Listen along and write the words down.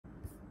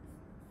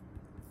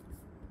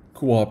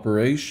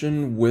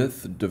Cooperation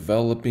with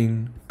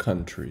developing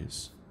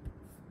countries.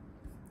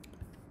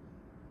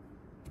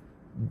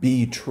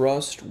 Be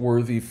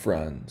trustworthy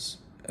friends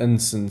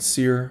and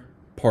sincere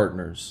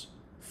partners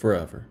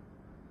forever.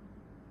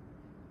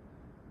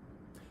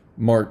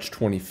 March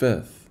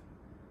 25th,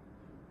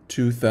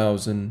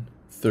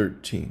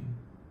 2013.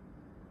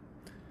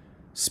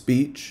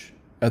 Speech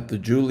at the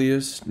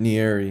Julius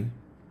Nyerere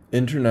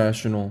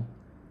International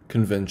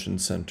Convention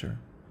Center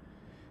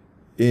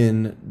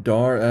in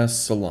Dar es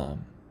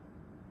Salaam,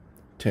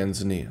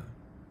 Tanzania.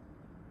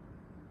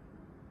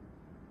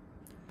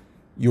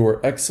 Your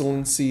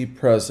Excellency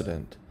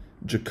President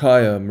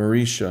Jakaya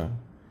Mrisho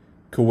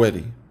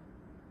Kikwete.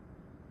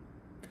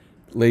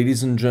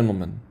 Ladies and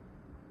gentlemen,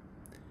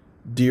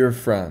 dear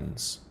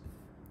friends,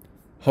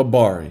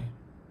 habari,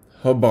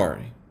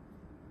 habari.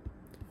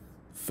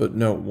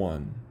 Footnote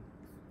 1.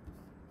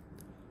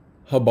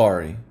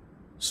 Habari,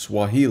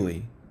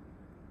 Swahili,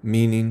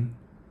 meaning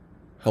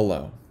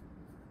hello.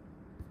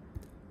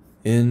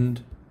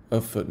 End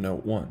of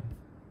footnote 1.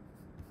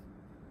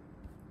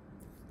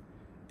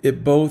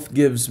 It both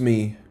gives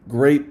me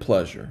great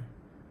pleasure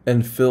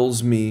and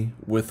fills me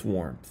with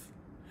warmth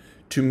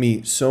to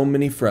meet so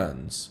many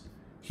friends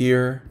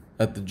here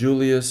at the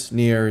Julius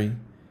Nyerere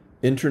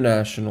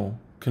International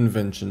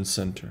Convention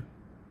Center.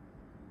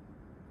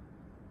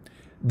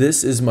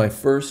 This is my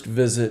first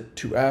visit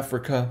to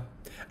Africa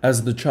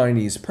as the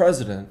Chinese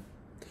president,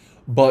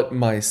 but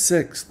my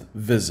 6th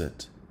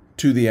visit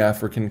to the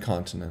African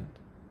continent.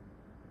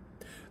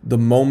 The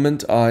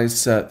moment I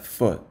set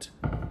foot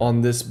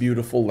on this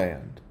beautiful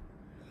land,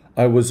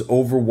 I was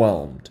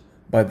overwhelmed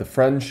by the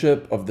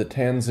friendship of the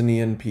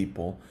Tanzanian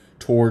people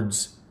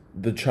towards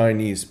the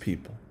Chinese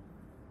people.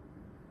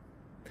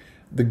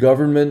 The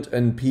government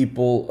and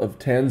people of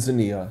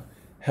Tanzania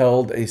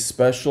held a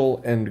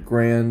special and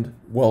grand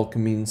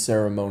welcoming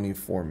ceremony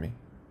for me.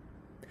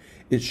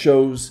 It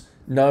shows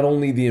not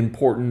only the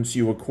importance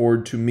you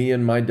accord to me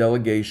and my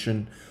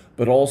delegation,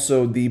 but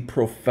also the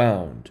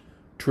profound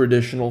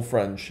traditional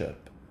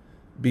friendship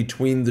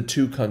between the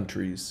two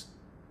countries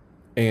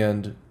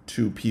and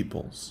two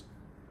peoples.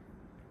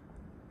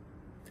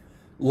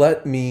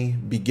 Let me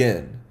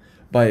begin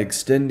by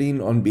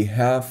extending on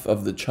behalf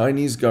of the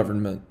Chinese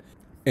government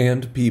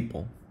and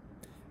people,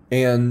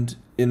 and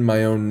in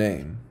my own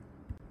name,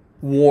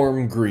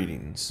 warm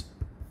greetings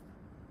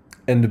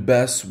and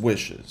best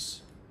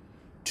wishes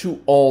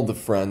to all the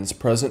friends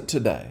present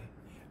today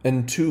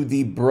and to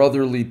the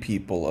brotherly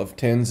people of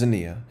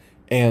Tanzania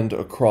and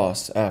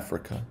across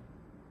Africa.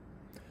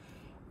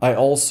 I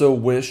also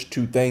wish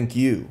to thank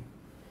you,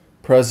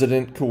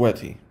 President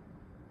Kikwete,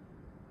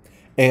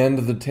 and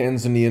the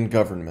Tanzanian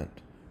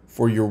government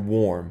for your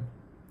warm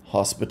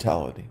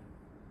hospitality.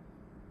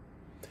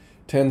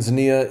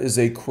 Tanzania is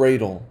a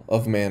cradle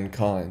of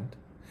mankind.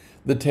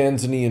 The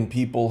Tanzanian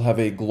people have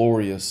a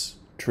glorious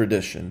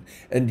tradition,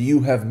 and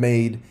you have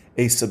made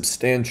a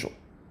substantial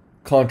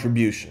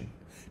contribution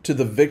to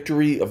the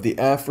victory of the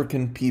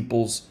African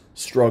people's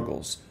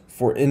struggles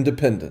for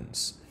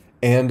independence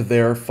and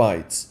their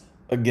fights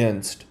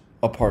against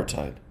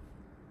apartheid.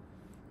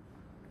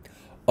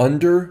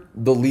 Under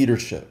the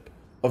leadership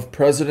of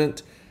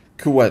President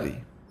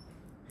Kikwete,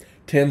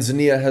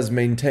 Tanzania has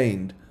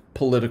maintained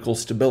political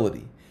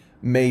stability,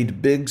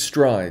 made big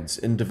strides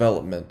in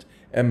development,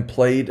 and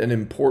played an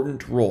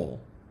important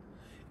role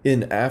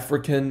in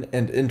African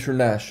and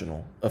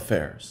international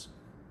affairs.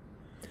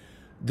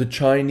 The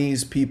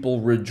Chinese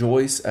people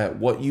rejoice at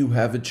what you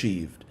have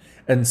achieved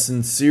and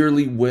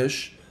sincerely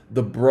wish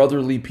the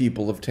brotherly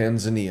people of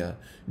Tanzania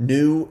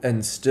new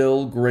and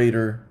still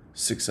greater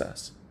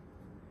success.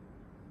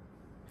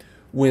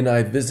 When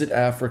I visit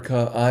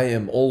Africa, I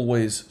am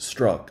always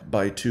struck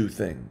by two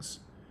things.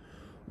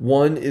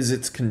 One is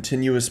its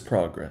continuous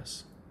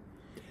progress.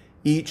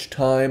 Each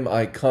time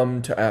I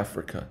come to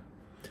Africa,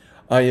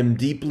 I am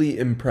deeply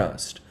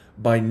impressed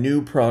by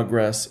new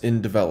progress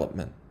in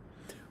development,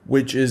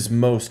 which is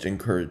most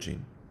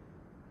encouraging.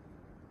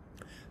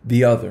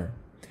 The other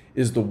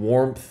is the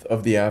warmth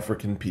of the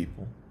African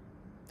people.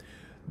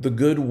 The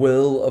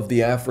goodwill of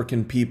the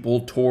African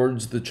people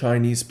towards the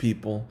Chinese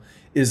people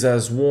is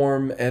as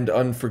warm and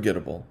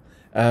unforgettable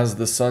as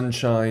the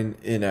sunshine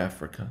in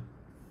Africa.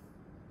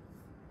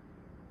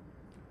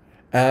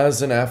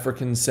 As an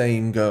African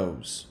saying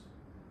goes,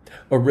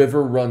 a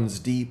river runs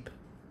deep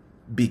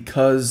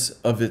because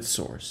of its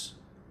source.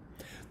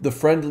 The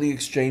friendly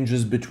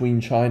exchanges between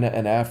China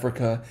and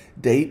Africa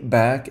date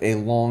back a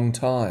long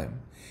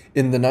time.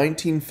 In the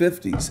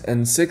 1950s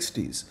and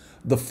 60s,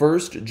 the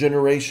first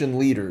generation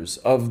leaders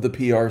of the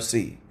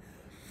PRC,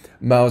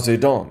 Mao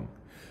Zedong,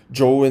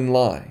 Zhou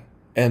Enlai,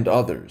 and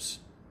others,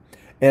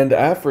 and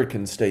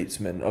African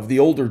statesmen of the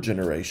older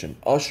generation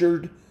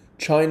ushered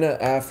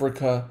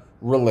China-Africa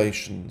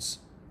relations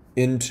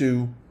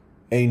into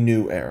a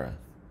new era.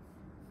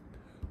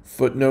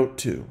 Footnote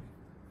 2.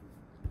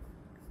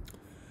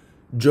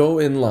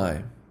 Zhou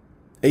Enlai,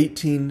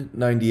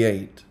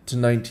 1898 to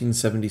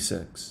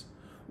 1976,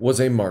 was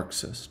a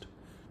Marxist,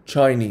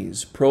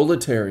 Chinese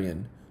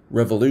proletarian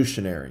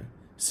revolutionary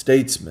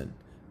statesman,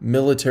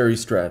 military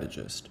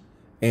strategist,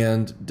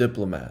 and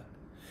diplomat,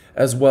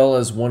 as well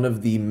as one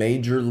of the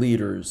major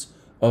leaders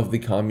of the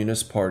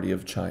Communist Party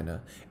of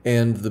China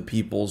and the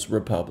People's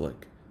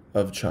Republic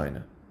of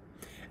China,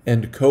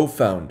 and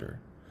co-founder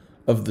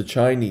of the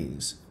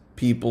Chinese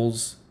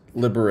People's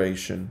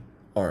Liberation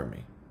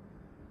Army.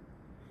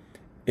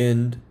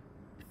 End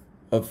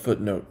of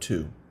footnote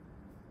 2.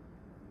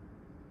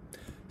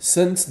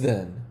 Since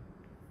then,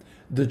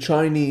 the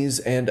Chinese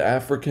and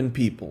African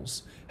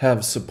peoples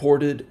have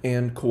supported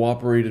and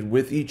cooperated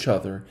with each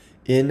other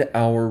in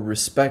our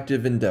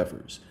respective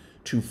endeavors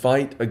to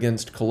fight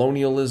against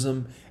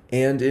colonialism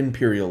and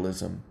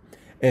imperialism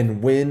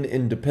and win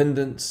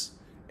independence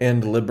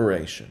and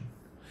liberation,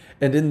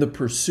 and in the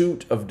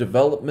pursuit of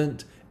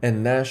development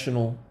and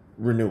national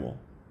renewal.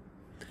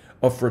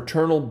 A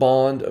fraternal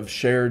bond of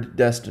shared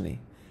destiny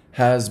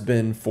has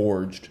been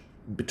forged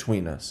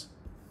between us.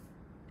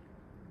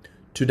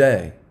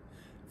 Today,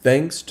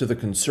 thanks to the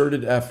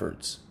concerted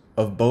efforts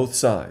of both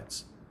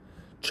sides,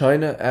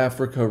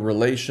 China-Africa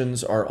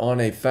relations are on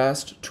a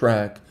fast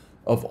track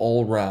of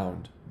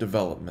all-round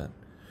development.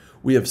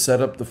 We have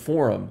set up the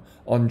Forum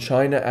on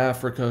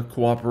China-Africa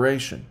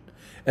Cooperation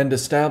and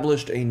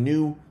established a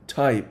new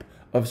type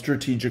of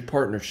strategic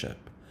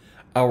partnership.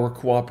 Our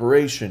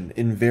cooperation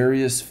in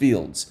various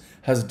fields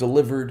has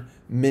delivered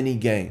many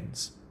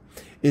gains.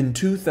 In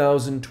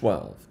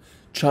 2012,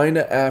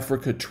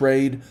 China-Africa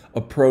trade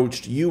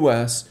approached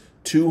U.S.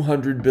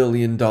 $200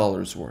 billion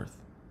worth.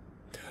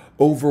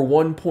 Over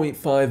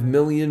 1.5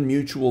 million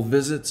mutual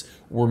visits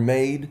were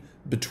made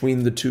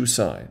between the two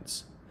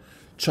sides.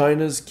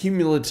 China's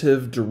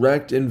cumulative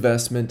direct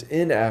investment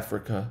in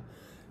Africa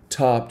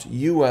topped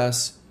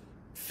U.S.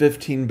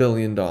 $15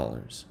 billion.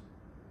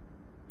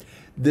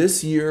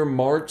 This year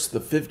marks the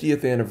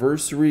 50th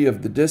anniversary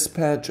of the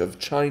dispatch of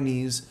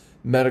Chinese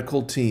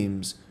medical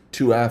teams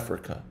to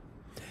Africa.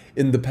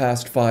 In the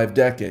past 5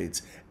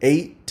 decades,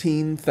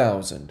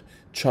 18,000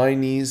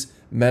 Chinese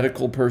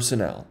medical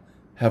personnel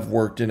have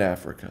worked in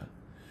Africa,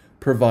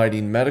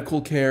 providing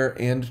medical care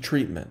and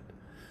treatment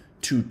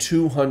to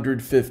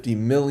 250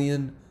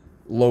 million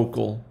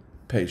local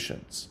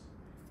patients.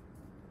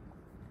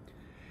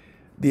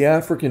 The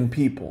African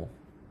people,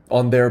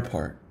 on their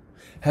part,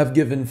 have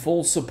given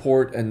full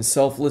support and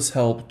selfless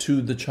help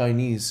to the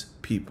Chinese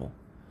people.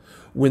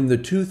 When the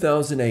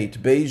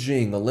 2008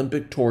 Beijing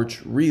Olympic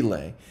torch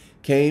relay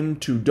came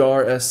to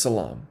Dar es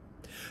Salaam,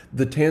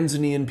 the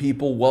Tanzanian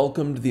people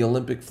welcomed the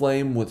Olympic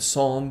flame with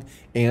song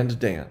and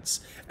dance,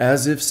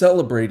 as if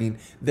celebrating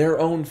their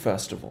own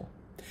festival.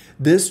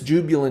 This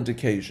jubilant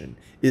occasion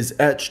is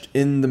etched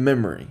in the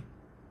memory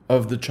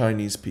of the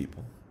Chinese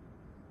people.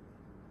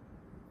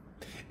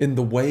 In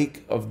the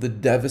wake of the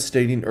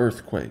devastating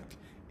earthquake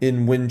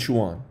in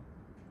Wenchuan,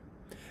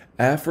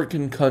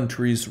 African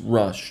countries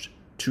rushed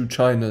to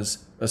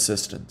China's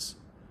assistance.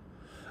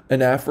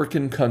 An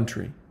African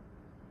country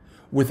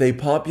with a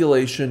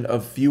population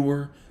of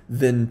fewer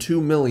than 2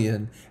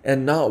 million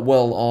and not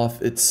well off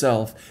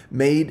itself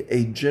made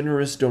a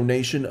generous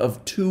donation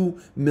of 2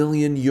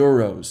 million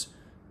euros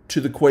to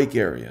the quake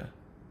area.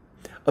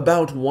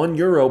 About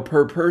 €1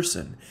 per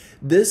person.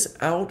 This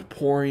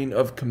outpouring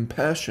of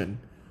compassion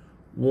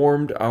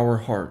warmed our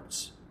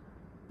hearts.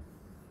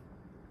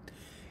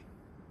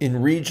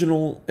 In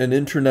regional and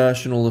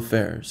international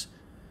affairs,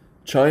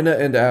 China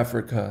and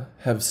Africa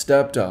have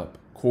stepped up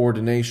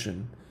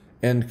coordination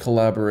and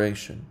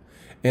collaboration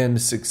and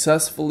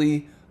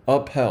successfully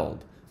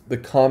upheld the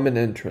common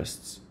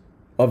interests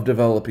of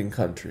developing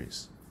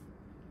countries.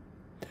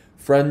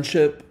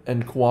 Friendship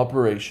and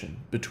cooperation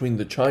between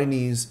the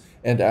Chinese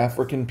and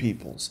African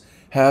peoples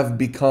have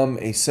become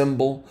a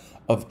symbol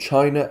of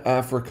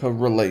China-Africa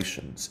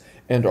relations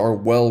and are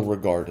well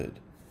regarded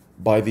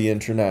by the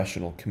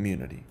international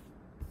community.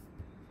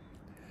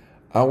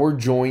 Our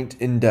joint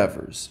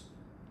endeavors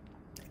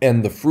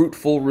and the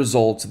fruitful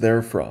results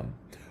therefrom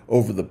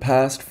over the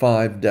past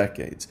 5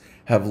 decades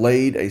have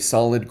laid a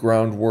solid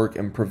groundwork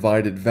and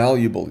provided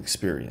valuable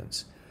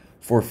experience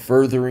for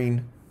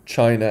furthering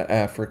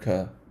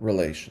China-Africa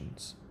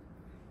relations.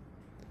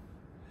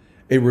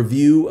 A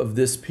review of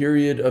this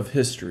period of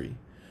history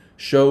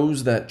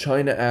shows that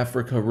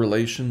China-Africa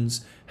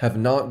relations have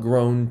not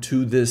grown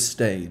to this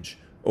stage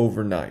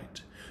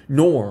overnight,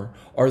 nor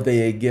are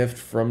they a gift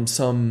from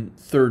some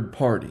third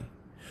party.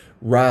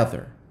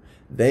 Rather,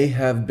 they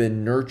have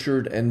been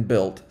nurtured and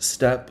built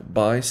step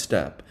by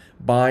step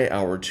by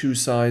our two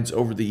sides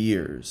over the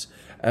years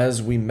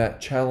as we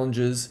met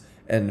challenges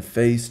and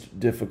faced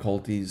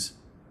difficulties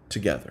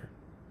together.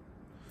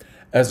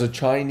 As a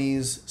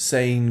Chinese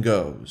saying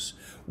goes,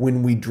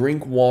 when we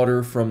drink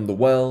water from the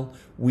well,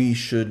 we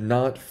should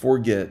not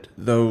forget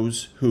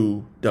those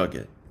who dug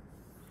it.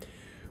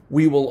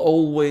 We will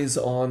always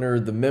honor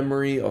the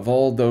memory of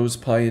all those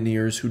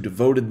pioneers who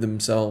devoted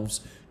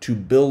themselves to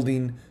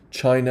building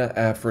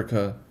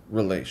China-Africa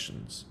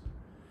relations.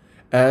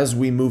 As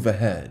we move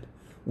ahead,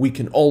 we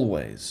can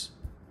always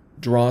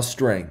draw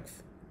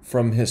strength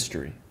from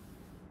history.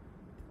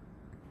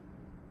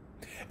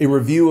 A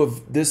review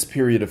of this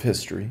period of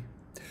history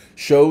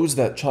shows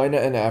that China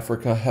and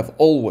Africa have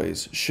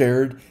always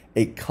shared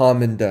a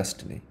common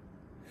destiny.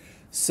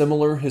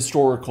 Similar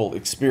historical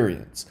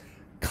experience,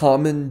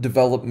 common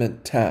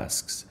development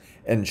tasks,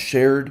 and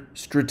shared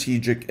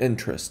strategic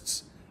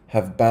interests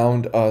have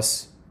bound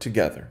us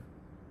together.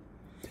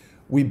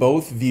 We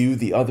both view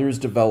the other's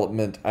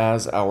development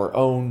as our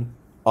own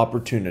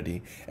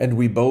opportunity, and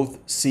we both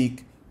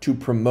seek to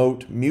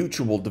promote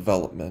mutual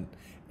development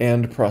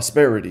and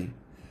prosperity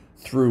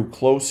through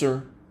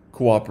closer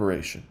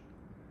cooperation.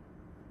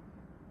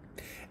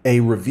 A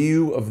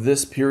review of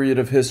this period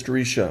of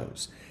history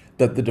shows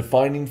that the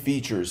defining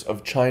features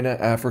of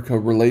China-Africa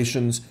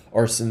relations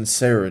are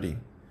sincerity,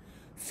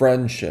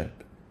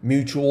 friendship,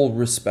 mutual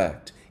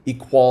respect,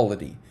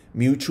 equality,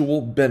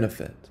 mutual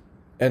benefit,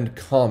 and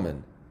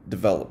common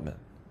development.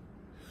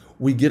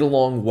 We get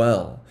along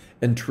well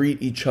and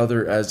treat each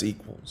other as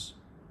equals.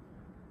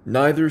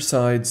 Neither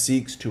side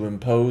seeks to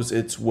impose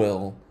its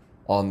will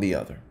on the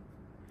other.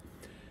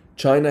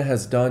 China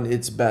has done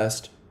its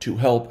best to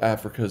help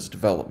Africa's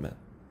development.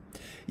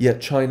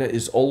 Yet China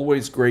is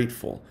always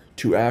grateful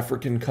to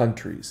African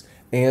countries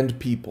and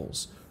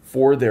peoples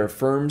for their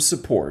firm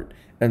support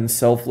and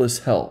selfless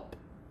help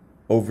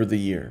over the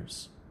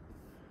years.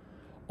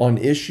 On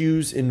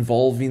issues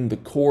involving the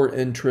core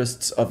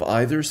interests of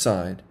either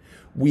side,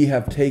 we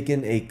have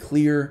taken a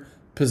clear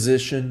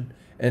position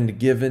and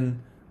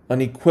given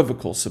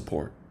unequivocal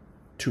support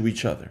to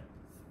each other.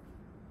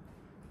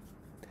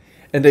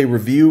 And a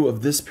review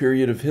of this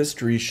period of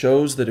history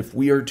shows that if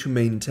we are to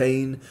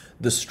maintain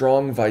the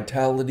strong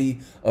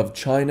vitality of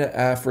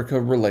China-Africa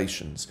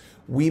relations,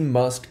 we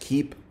must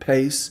keep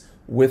pace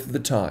with the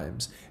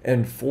times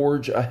and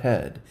forge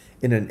ahead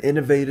in an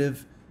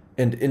innovative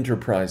and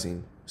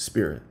enterprising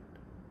spirit.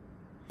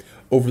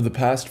 Over the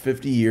past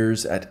 50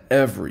 years, at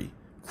every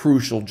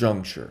crucial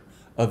juncture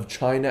of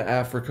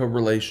China-Africa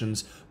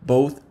relations,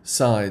 both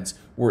sides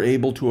were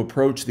able to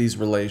approach these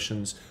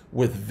relations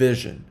with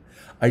vision,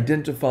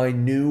 identify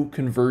new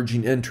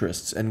converging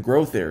interests and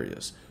growth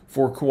areas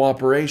for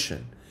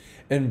cooperation,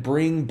 and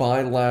bring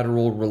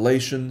bilateral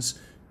relations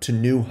to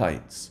new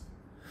heights.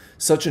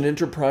 Such an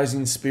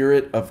enterprising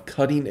spirit of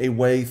cutting a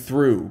way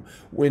through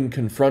when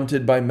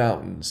confronted by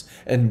mountains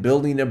and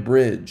building a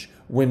bridge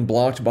when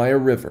blocked by a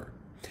river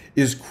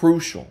is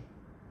crucial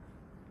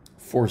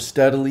for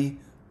steadily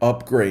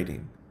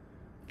upgrading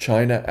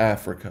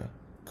China-Africa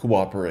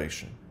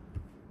cooperation.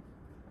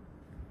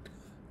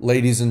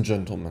 Ladies and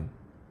gentlemen,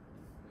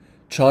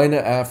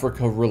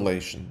 China-Africa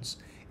relations,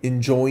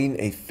 enjoying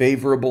a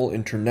favorable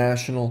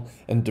international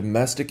and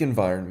domestic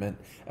environment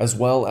as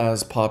well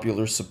as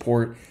popular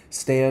support,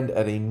 stand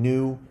at a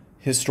new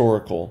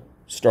historical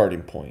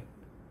starting point.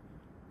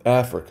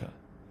 Africa,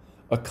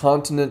 a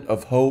continent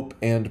of hope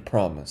and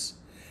promise,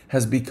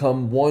 has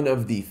become one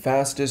of the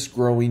fastest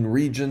growing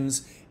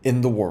regions in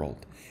the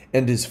world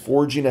and is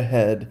forging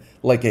ahead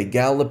like a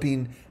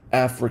galloping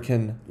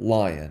African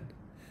lion.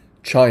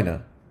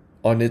 China,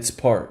 on its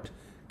part,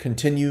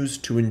 continues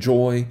to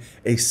enjoy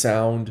a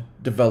sound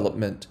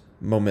development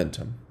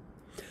momentum.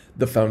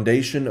 The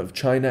foundation of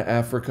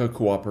China-Africa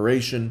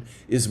cooperation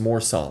is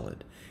more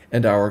solid,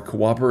 and our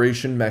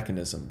cooperation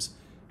mechanisms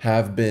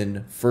have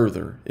been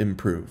further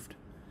improved.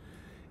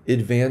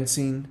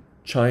 Advancing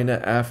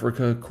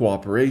China-Africa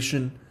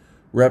cooperation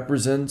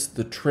represents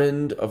the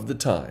trend of the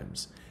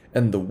times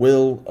and the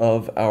will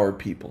of our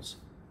peoples.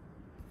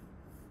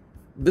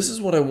 This is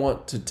what I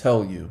want to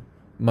tell you,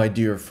 my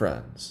dear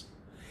friends.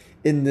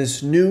 In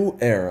this new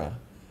era,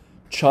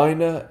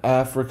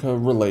 China-Africa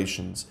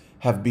relations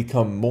have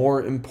become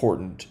more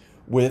important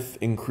with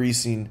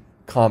increasing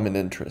common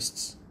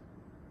interests,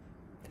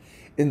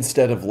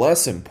 instead of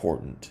less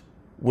important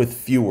with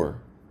fewer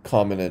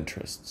common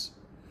interests.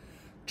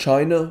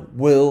 China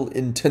will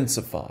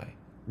intensify,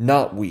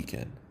 not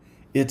weaken,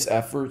 its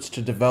efforts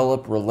to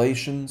develop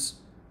relations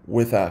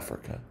with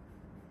Africa.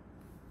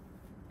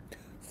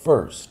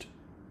 First,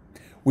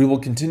 we will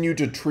continue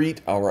to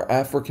treat our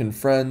African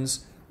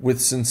friends with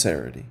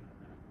sincerity.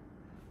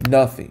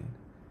 Nothing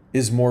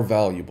is more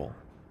valuable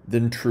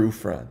than true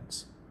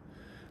friends.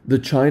 The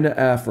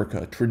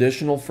China-Africa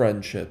traditional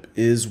friendship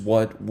is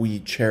what we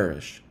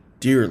cherish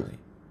dearly.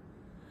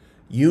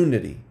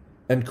 Unity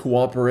and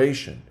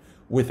cooperation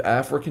with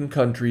African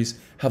countries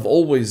have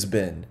always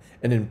been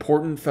an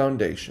important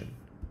foundation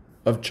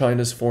of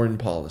China's foreign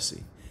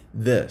policy.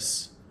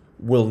 This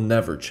will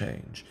never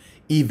change,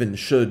 even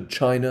should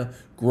China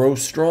grow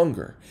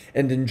stronger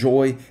and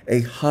enjoy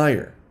a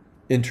higher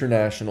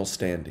international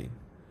standing.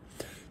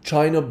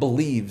 China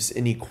believes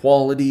in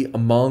equality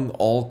among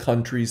all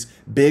countries,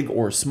 big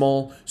or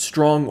small,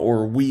 strong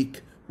or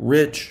weak,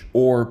 rich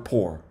or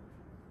poor.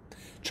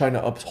 China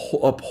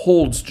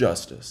upholds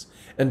justice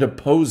and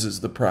opposes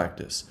the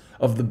practice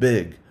of the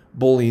big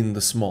bullying the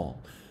small,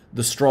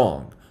 the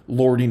strong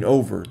lording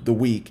over the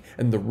weak,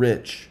 and the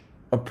rich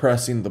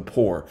oppressing the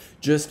poor,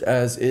 just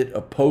as it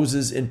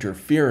opposes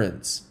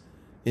interference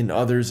in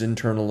others'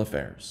 internal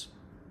affairs.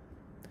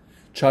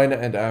 China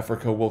and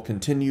Africa will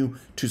continue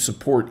to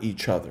support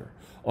each other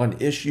on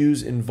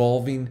issues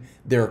involving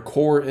their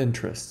core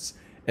interests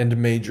and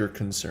major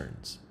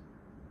concerns.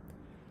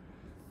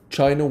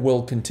 China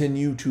will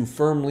continue to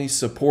firmly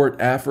support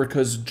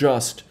Africa's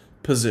just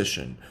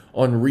position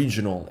on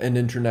regional and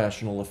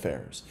international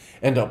affairs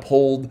and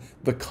uphold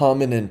the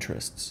common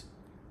interests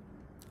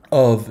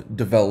of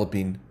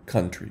developing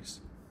countries.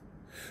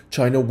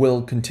 China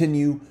will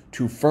continue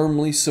to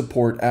firmly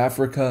support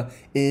Africa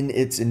in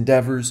its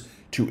endeavors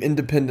to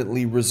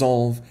independently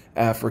resolve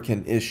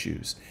African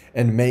issues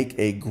and make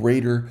a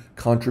greater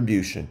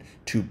contribution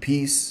to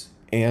peace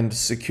and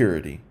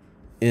security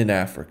in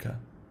Africa.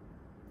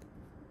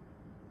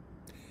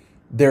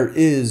 There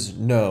is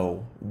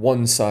no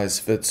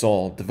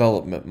one-size-fits-all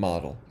development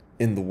model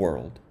in the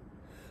world.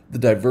 The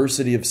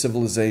diversity of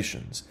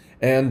civilizations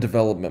and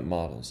development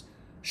models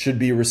should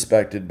be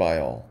respected by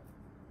all.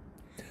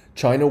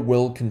 China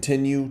will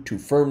continue to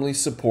firmly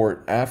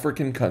support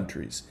African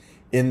countries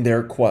in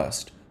their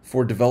quest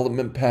for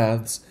development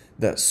paths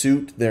that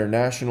suit their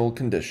national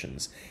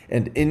conditions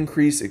and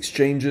increase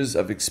exchanges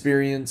of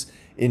experience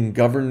in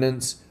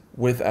governance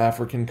with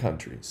African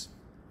countries.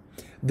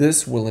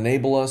 This will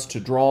enable us to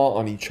draw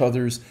on each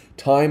other's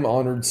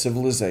time-honored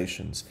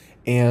civilizations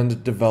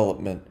and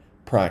development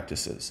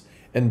practices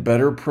and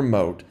better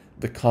promote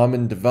the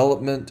common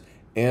development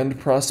and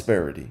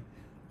prosperity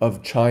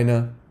of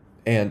China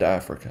and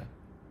Africa.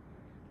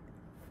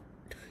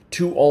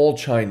 To all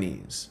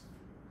Chinese,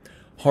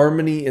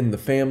 harmony in the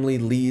family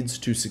leads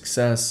to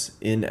success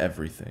in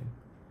everything.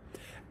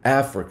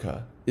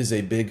 Africa is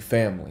a big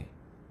family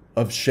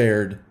of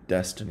shared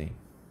destiny.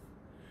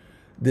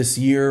 This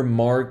year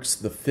marks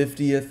the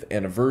 50th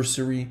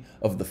anniversary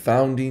of the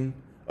founding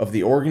of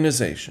the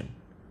Organization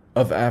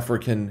of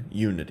African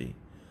Unity,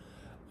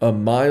 a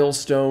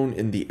milestone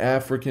in the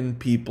African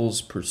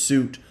people's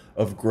pursuit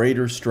of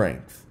greater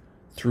strength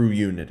through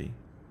unity.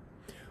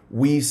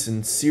 We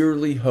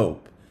sincerely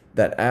hope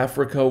that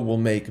Africa will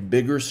make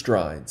bigger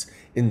strides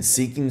in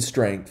seeking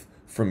strength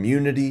from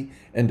unity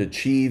and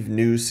achieve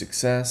new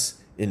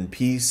success in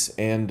peace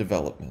and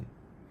development.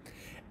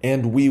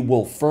 And we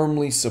will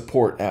firmly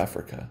support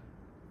Africa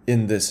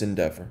in this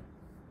endeavor.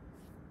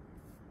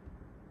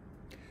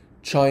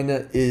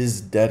 China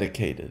is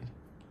dedicated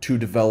to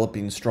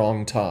developing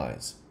strong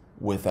ties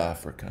with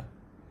Africa.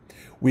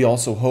 We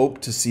also hope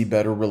to see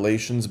better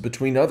relations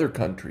between other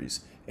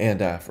countries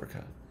and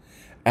Africa.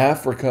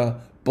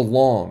 Africa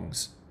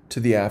belongs to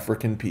the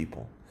African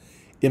people.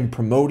 In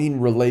promoting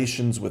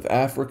relations with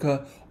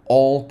Africa,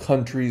 all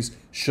countries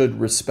should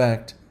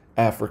respect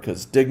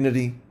Africa's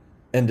dignity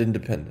and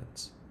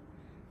independence.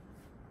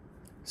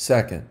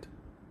 Second,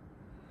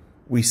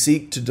 we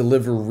seek to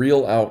deliver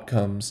real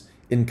outcomes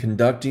in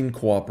conducting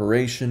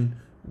cooperation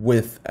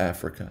with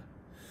Africa.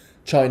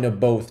 China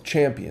both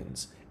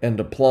champions and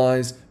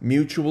applies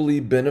mutually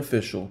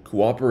beneficial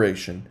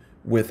cooperation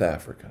with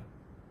Africa.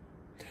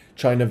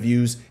 China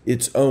views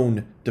its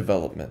own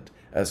development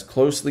as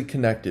closely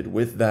connected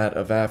with that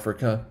of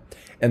Africa,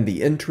 and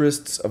the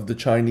interests of the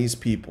Chinese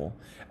people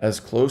as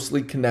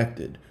closely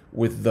connected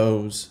with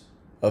those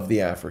of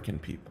the African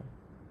people.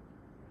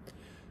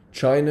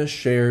 China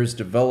shares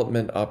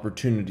development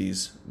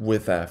opportunities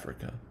with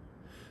Africa.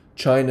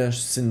 China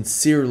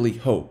sincerely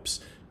hopes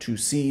to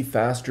see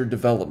faster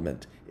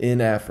development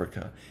in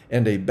Africa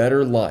and a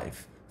better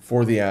life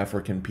for the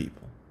African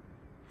people.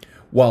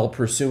 While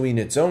pursuing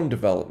its own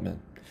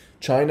development,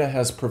 China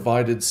has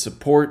provided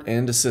support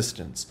and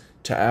assistance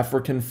to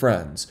African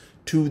friends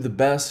to the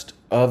best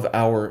of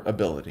our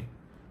ability.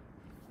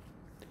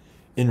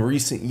 In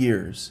recent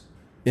years,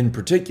 in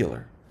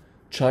particular,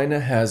 China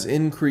has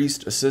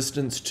increased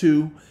assistance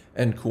to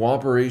and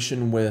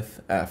cooperation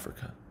with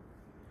Africa.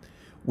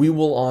 We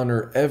will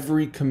honor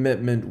every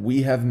commitment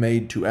we have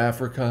made to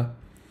Africa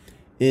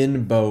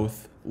in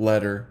both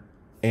letter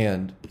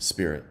and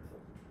spirit.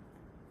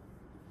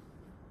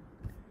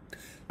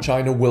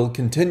 China will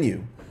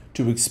continue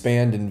to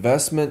expand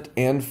investment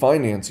and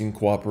financing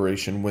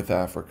cooperation with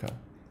Africa.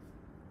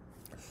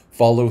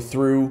 Follow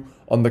through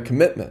on the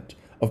commitment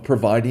of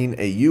providing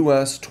a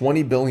U.S.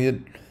 $20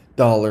 billion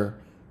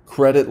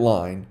credit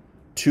line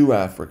to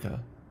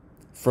Africa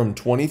from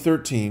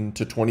 2013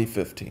 to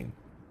 2015.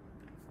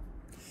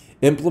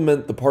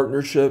 Implement the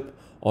partnership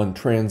on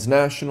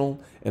transnational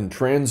and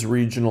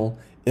transregional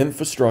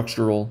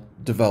infrastructural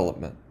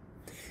development.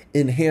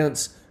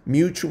 Enhance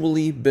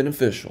mutually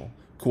beneficial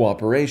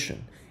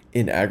cooperation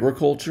in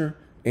agriculture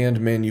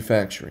and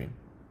manufacturing,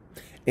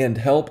 and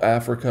help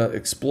Africa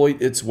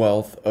exploit its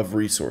wealth of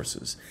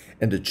resources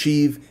and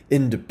achieve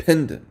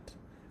independent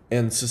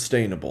and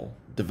sustainable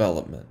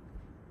development.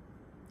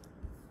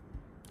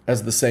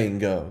 As the saying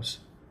goes,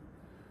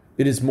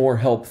 it is more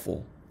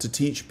helpful to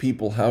teach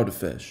people how to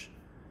fish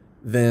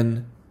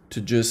than to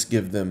just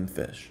give them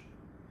fish.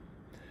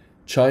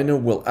 China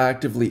will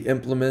actively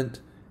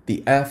implement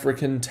the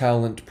African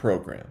Talent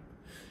Program,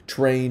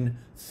 train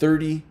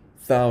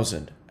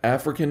 30,000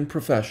 African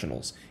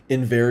professionals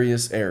in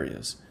various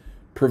areas,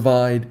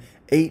 provide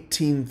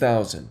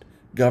 18,000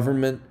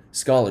 government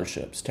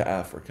scholarships to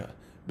Africa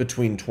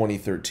between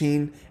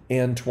 2013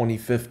 and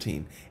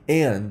 2015,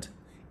 and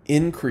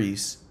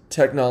increase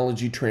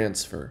technology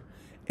transfer,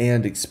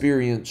 and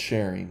experience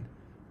sharing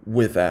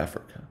with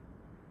Africa.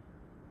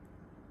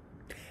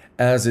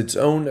 As its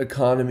own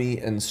economy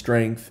and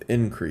strength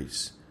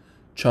increase,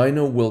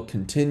 China will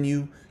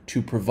continue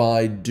to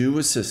provide due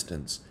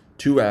assistance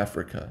to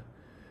Africa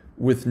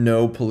with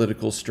no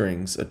political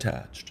strings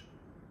attached.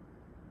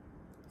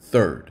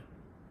 Third,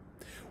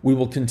 we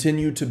will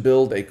continue to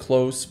build a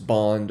close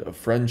bond of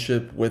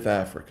friendship with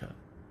Africa.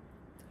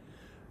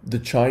 The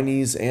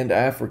Chinese and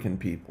African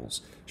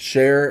peoples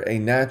share a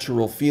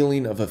natural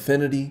feeling of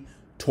affinity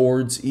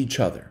towards each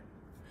other.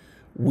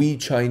 We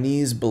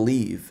Chinese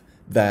believe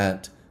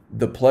that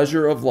the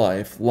pleasure of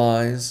life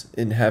lies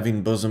in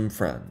having bosom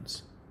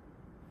friends.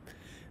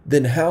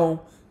 Then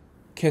how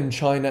can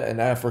China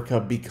and Africa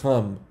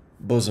become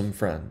bosom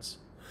friends?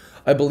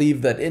 I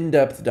believe that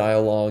in-depth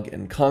dialogue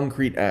and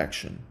concrete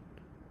action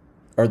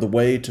are the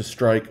way to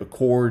strike a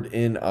chord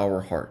in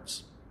our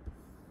hearts.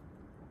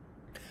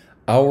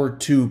 Our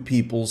two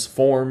peoples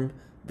form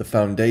the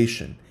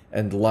foundation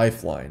and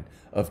lifeline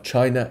of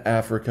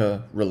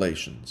China-Africa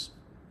relations.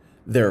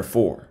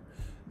 Therefore,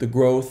 the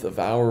growth of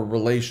our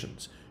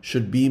relations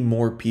should be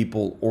more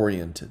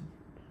people-oriented.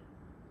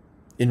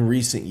 In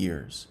recent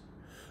years,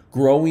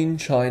 growing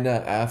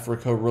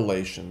China-Africa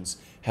relations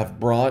have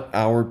brought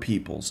our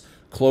peoples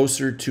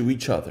closer to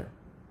each other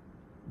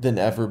than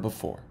ever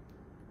before.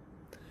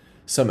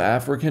 Some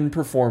African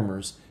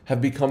performers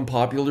have become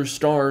popular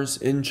stars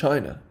in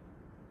China.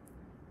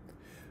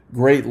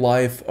 Great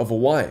Life of a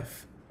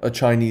Wife, a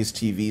Chinese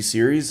TV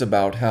series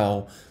about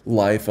how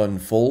life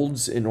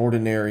unfolds in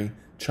ordinary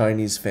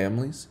Chinese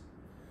families,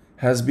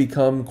 has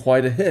become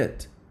quite a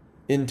hit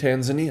in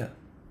Tanzania.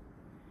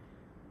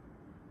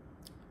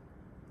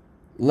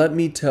 Let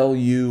me tell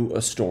you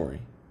a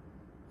story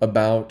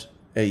about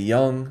a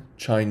young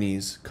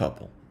Chinese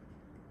couple.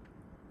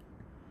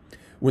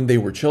 When they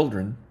were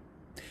children,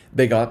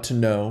 they got to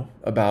know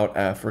about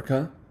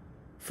Africa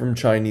from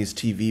Chinese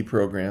TV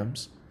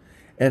programs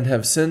and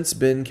have since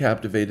been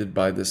captivated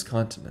by this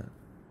continent.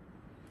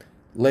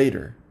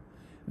 Later,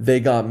 they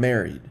got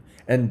married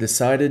and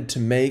decided to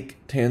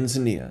make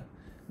Tanzania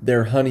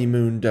their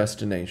honeymoon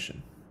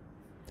destination.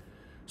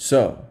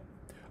 So,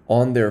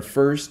 on their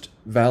first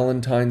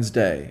Valentine's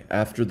Day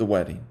after the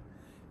wedding,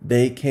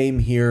 they came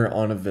here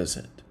on a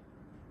visit.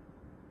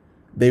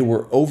 They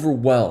were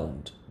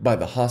overwhelmed by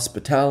the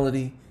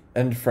hospitality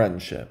and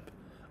friendship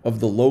of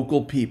the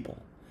local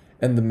people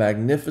and the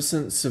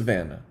magnificent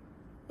savanna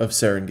of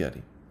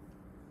Serengeti.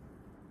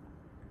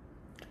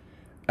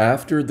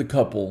 After the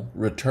couple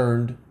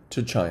returned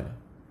to China,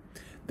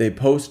 they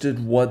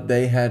posted what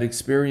they had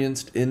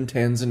experienced in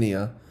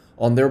Tanzania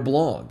on their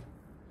blog,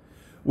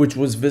 which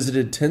was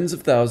visited tens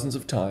of thousands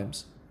of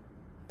times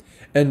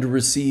and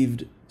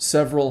received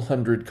several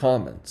hundred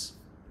comments.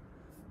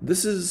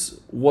 This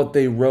is what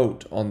they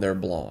wrote on their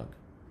blog.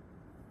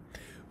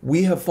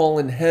 We have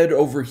fallen head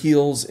over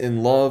heels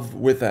in love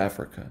with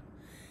Africa,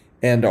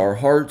 and our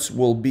hearts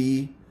will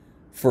be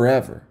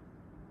forever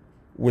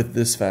with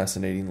this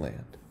fascinating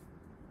land.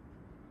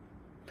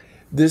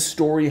 This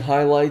story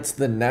highlights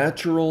the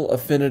natural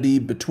affinity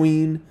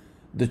between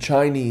the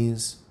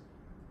Chinese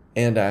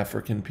and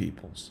African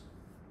peoples.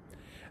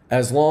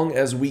 As long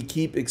as we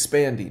keep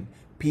expanding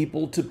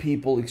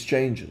people-to-people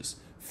exchanges,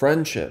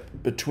 friendship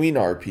between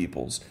our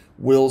peoples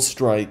will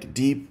strike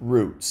deep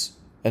roots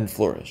and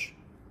flourish.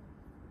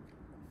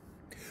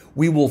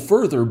 We will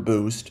further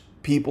boost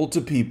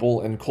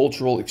people-to-people and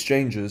cultural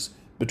exchanges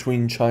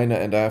between China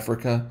and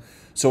Africa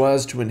so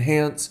as to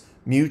enhance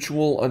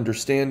mutual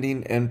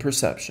understanding and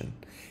perception,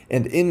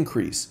 and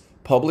increase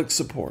public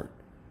support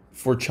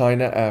for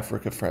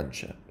China-Africa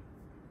friendship.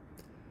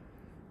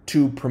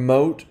 To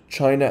promote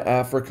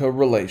China-Africa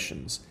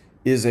relations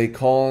is a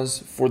cause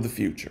for the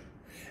future,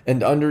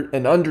 and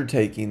an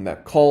undertaking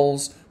that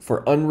calls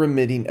for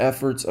unremitting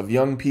efforts of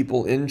young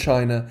people in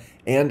China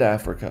and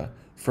Africa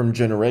from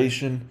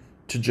generation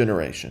to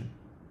generation.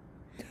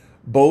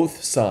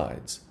 Both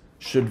sides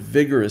should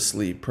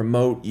vigorously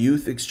promote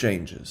youth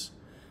exchanges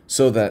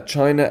so that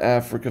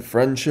China-Africa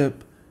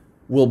friendship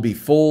will be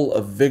full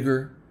of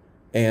vigor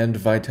and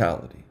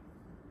vitality.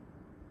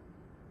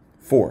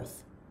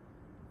 Fourth,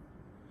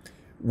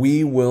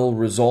 we will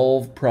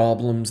resolve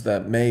problems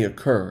that may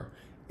occur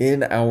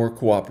in our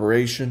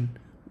cooperation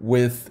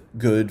with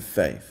good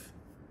faith.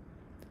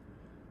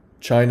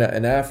 China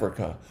and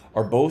Africa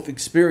are both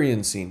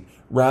experiencing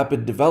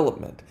rapid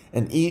development,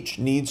 and each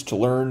needs to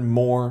learn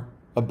more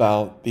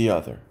about the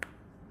other.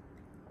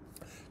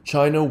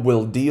 China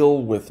will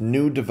deal with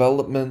new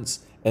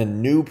developments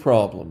and new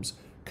problems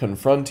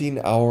confronting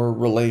our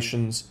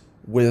relations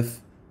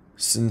with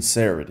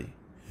sincerity.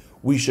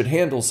 We should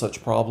handle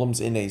such problems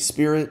in a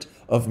spirit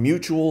of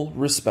mutual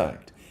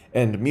respect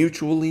and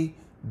mutually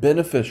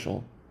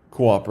beneficial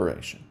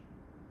cooperation.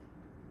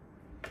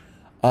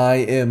 I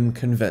am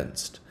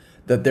convinced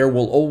that there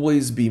will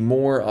always be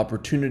more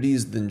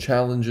opportunities than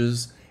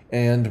challenges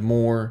and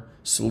more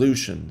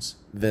solutions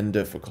than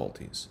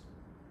difficulties.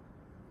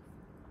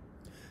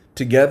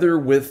 Together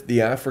with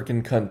the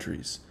African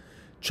countries,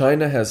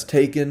 China has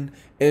taken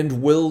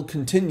and will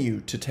continue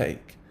to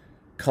take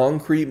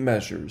concrete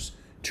measures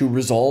to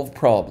resolve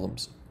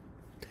problems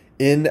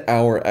in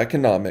our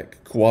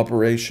economic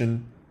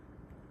cooperation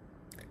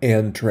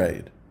and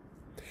trade.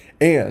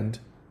 And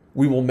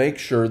we will make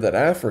sure that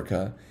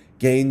Africa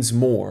gains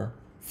more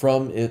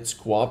from its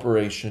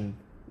cooperation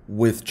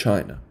with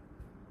China.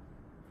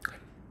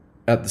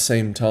 At the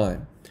same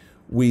time,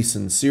 we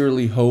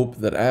sincerely hope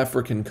that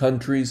African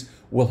countries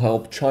will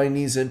help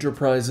Chinese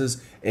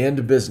enterprises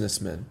and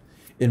businessmen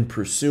in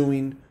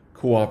pursuing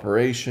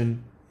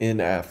cooperation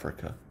in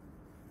Africa.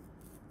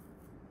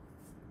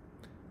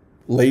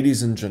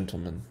 Ladies and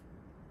gentlemen,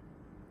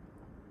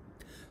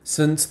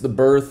 since the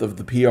birth of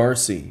the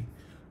PRC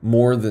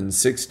more than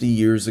 60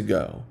 years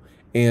ago,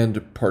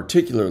 and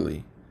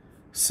particularly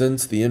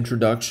since the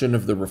introduction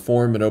of the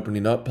Reform and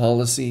Opening Up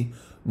policy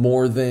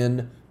more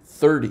than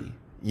 30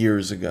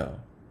 years ago,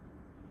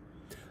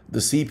 the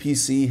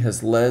CPC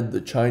has led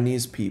the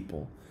Chinese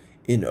people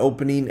in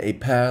opening a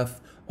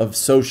path of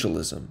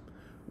socialism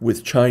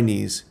with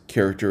Chinese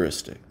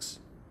characteristics.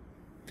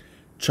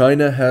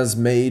 China has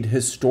made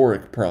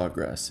historic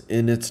progress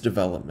in its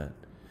development,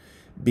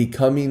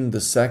 becoming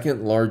the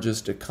second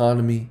largest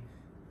economy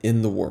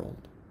in the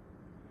world.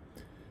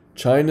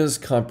 China's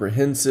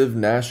comprehensive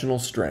national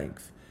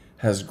strength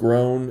has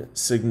grown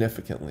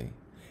significantly,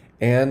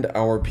 and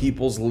our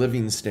people's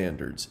living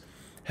standards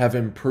have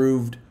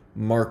improved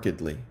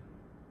markedly.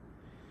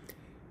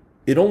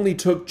 It only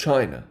took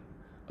China,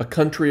 a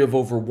country of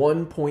over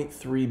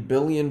 1.3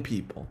 billion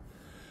people,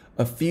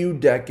 a few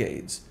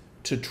decades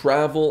to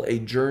travel a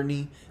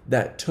journey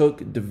that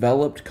took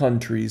developed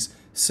countries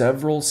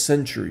several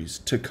centuries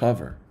to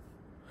cover.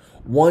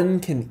 One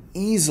can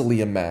easily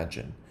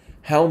imagine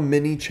how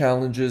many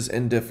challenges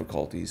and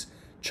difficulties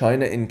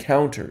China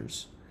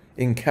encountered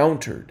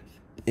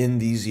in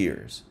these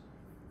years.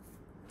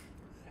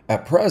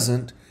 At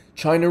present,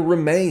 China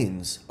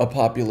remains a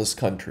populous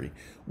country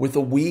with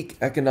a weak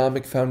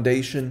economic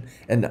foundation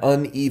and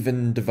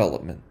uneven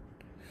development.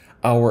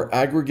 Our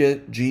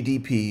aggregate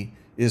GDP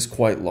is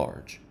quite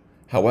large.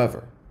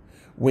 However,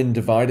 when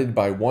divided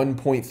by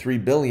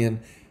 1.3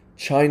 billion,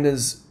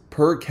 China's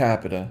per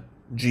capita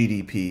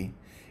GDP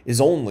is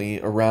only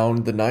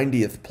around the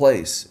 90th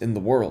place in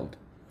the world.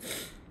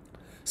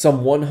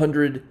 Some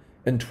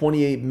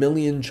 128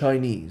 million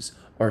Chinese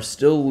are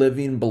still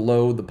living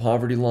below the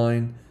poverty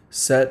line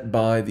set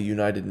by the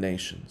United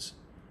Nations.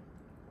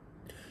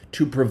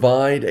 To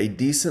provide a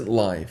decent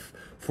life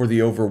for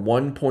the over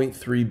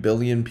 1.3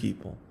 billion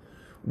people,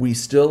 we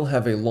still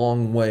have a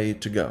long way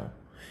to go,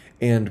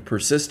 and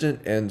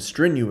persistent and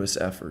strenuous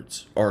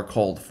efforts are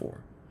called for.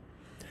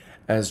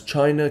 As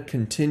China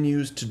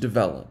continues to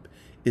develop,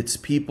 its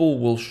people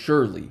will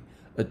surely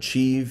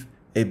achieve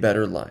a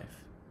better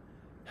life.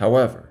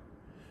 However,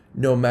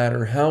 no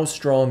matter how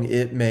strong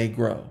it may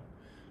grow,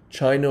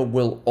 China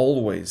will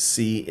always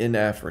see in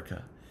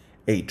Africa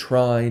a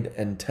tried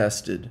and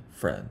tested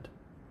friend.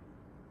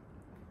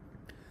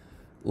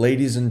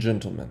 Ladies and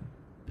gentlemen,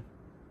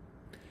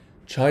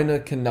 China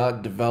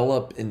cannot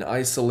develop in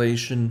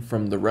isolation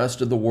from the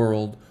rest of the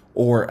world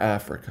or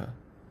Africa.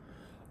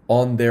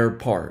 On their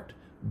part,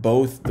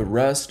 both the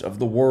rest of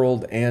the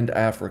world and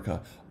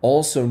Africa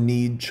also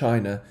need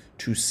China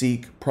to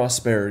seek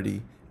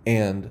prosperity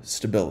and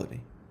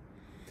stability.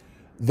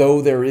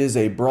 Though there is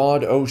a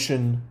broad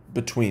ocean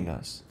between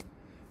us,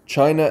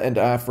 China and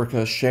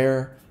Africa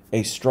share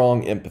a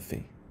strong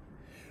empathy.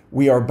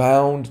 We are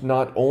bound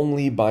not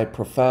only by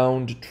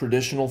profound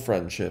traditional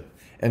friendship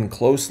and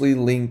closely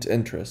linked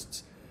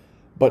interests,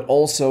 but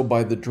also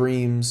by the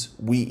dreams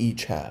we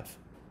each have.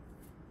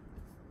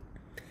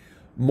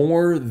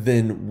 More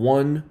than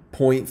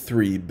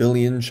 1.3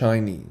 billion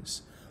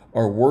Chinese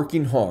are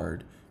working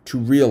hard to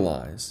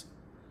realize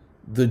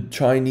the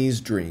Chinese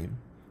dream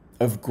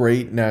of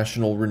great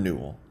national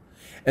renewal,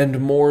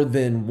 and more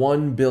than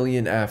 1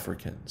 billion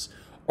Africans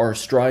are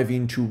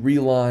striving to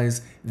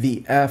realize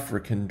the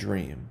African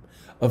dream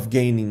of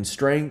gaining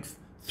strength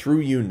through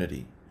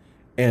unity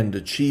and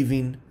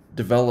achieving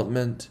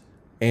development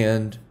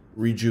and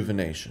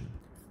rejuvenation.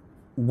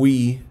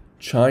 We,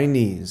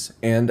 Chinese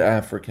and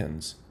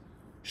Africans,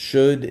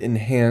 should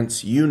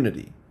enhance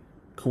unity,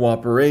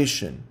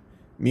 cooperation,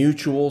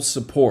 mutual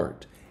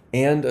support,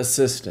 and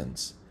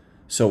assistance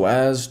so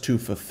as to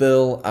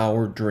fulfill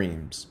our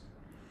dreams.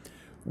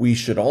 We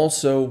should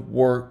also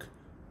work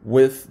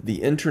with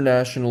the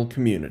international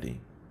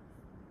community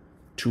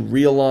to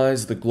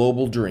realize the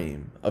global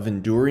dream of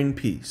enduring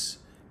peace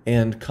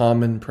and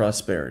common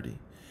prosperity,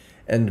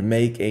 and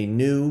make a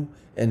new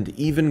and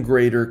even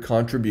greater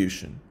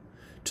contribution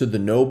to the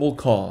noble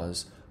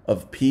cause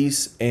of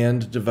peace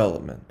and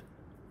development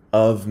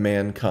of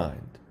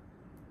mankind.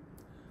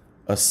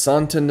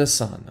 Asante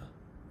Nasana.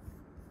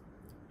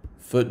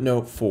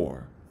 Footnote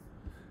 4.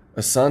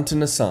 Asante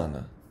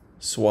Nasana,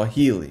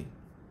 Swahili,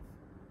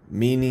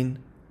 meaning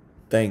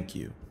thank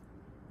you.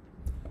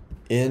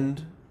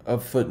 End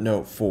of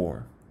footnote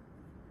 4.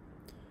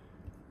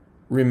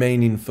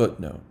 Remaining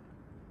footnote.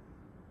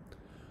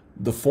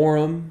 The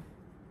Forum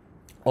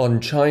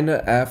on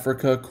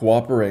China-Africa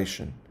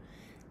cooperation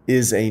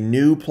is a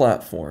new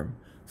platform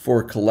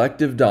for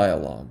collective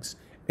dialogues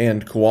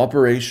and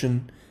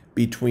cooperation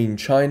between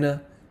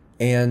China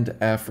and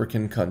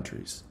African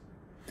countries,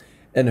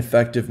 an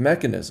effective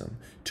mechanism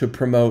to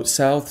promote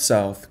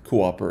South-South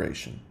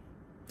cooperation.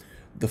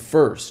 The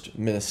first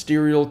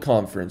ministerial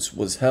conference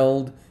was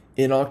held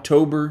in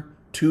October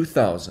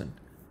 2000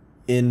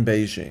 in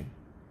Beijing.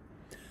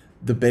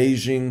 The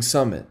Beijing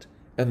Summit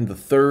and the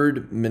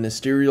third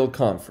ministerial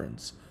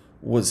conference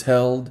was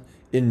held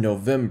in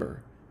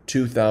November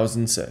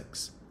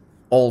 2006,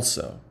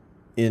 also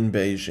in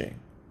Beijing,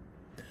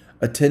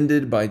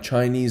 attended by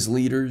Chinese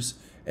leaders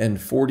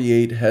and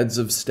 48 heads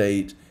of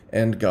state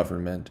and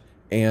government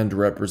and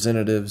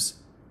representatives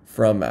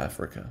from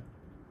Africa.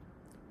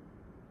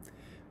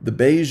 The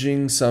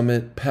Beijing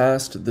Summit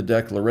passed the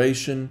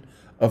declaration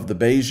of the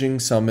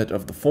Beijing Summit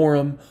of the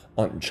Forum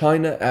on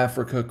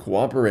China-Africa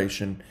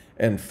Cooperation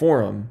and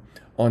Forum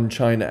on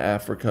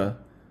China-Africa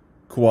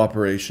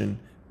Cooperation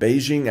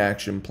Beijing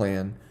Action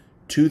Plan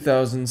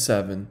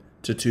 2007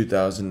 to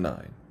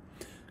 2009,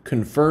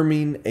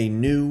 confirming a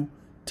new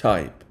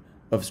type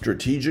of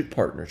strategic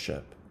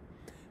partnership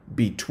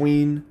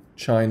between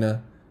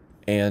China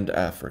and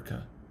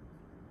Africa.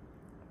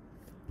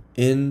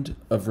 End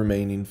of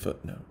remaining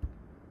footnote.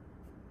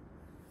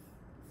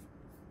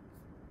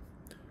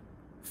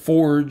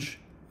 Forge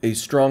a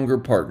stronger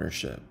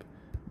partnership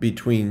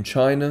between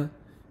China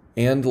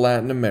and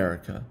Latin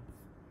America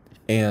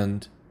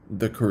and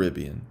the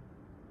Caribbean.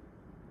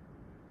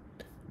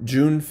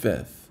 June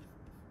 5th,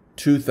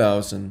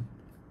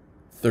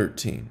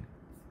 2013.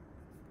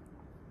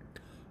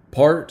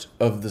 Part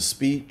of the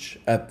speech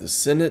at the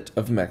Senate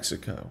of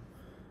Mexico,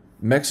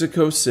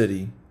 Mexico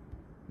City,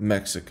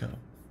 Mexico.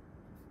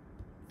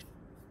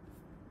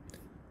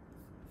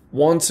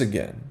 Once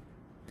again,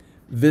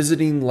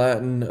 visiting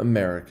Latin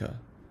America,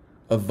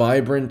 a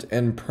vibrant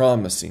and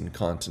promising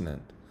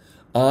continent,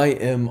 I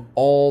am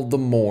all the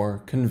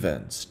more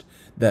convinced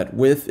that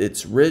with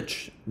its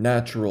rich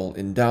natural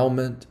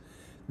endowment,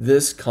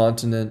 this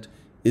continent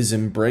is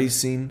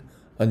embracing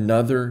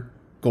another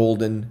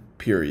golden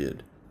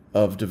period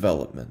of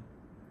development.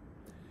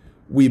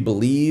 We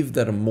believe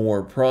that a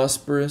more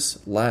prosperous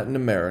Latin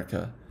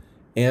America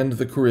and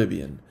the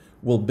Caribbean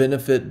will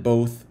benefit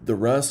both the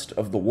rest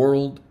of the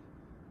world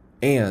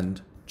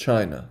and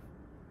China.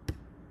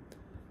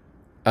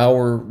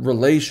 Our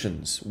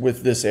relations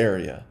with this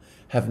area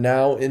have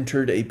now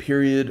entered a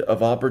period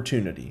of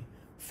opportunity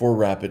for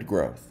rapid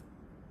growth.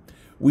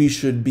 We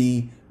should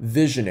be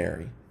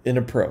visionary in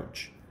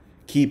approach,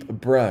 keep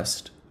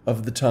abreast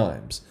of the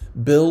times,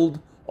 build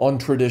on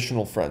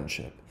traditional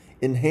friendship,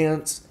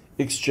 enhance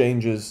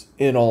exchanges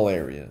in all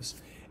areas,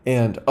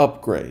 and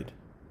upgrade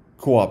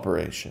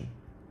cooperation.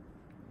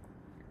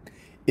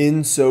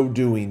 In so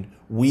doing,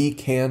 we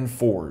can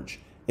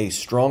forge a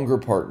stronger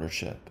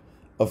partnership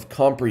of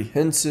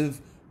comprehensive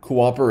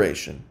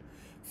cooperation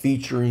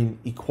featuring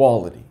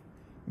equality,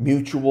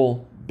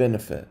 mutual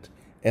benefit,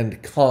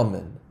 and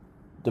common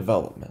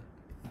development.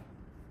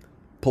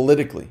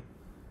 Politically,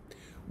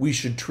 we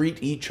should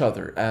treat each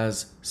other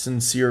as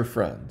sincere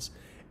friends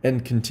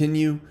and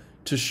continue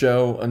to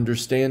show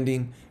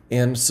understanding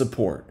and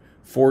support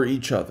for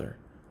each other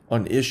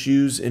on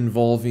issues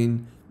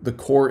involving the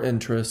core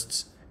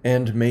interests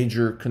and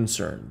major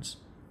concerns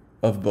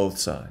of both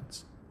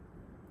sides.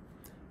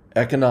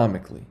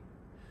 Economically,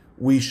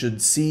 we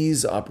should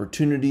seize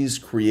opportunities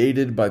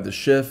created by the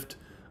shift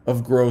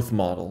of growth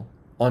model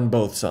on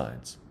both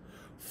sides,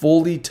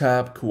 fully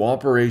tap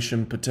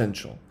cooperation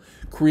potential,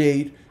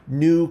 create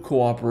new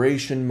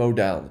cooperation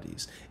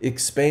modalities,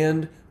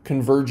 expand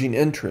converging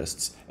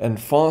interests,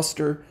 and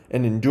foster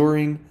an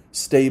enduring,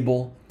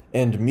 stable,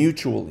 and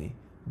mutually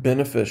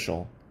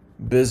beneficial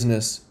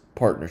business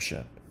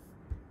partnership.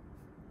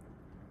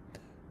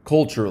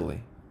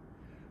 Culturally,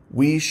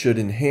 we should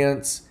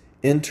enhance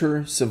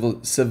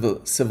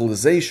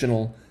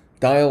inter-civilizational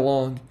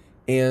dialogue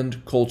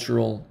and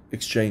cultural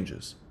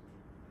exchanges.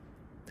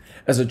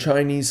 As a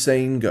Chinese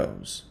saying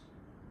goes,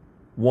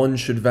 one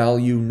should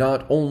value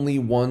not only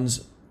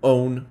one's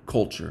own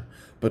culture,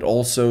 but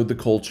also the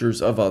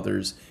cultures of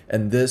others,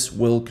 and this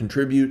will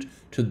contribute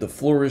to the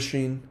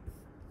flourishing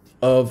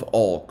of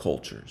all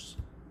cultures.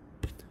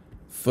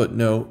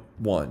 Footnote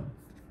 1.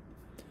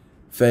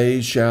 Fei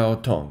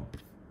Xiao Tong,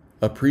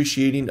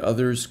 Appreciating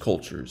Others'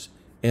 Cultures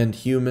and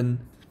Human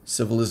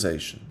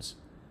Civilizations,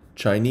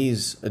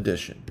 Chinese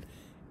edition,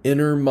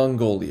 Inner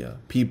Mongolia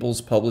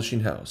People's Publishing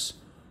House,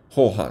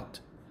 Hohat,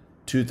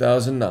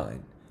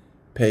 2009,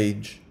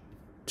 page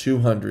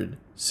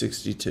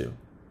 262.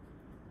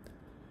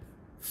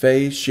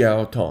 Fei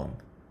Xiao Tong,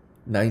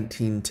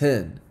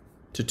 1910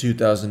 to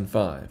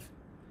 2005,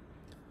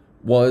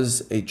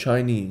 was a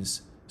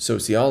Chinese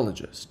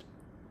sociologist,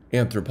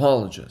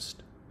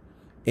 anthropologist,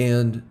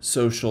 and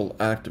social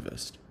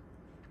activist.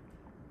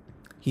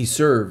 He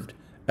served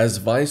as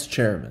vice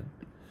chairman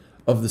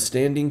of the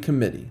Standing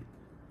Committee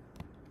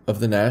of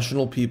the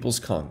National People's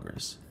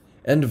Congress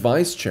and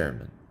vice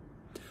chairman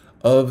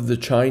of the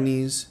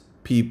Chinese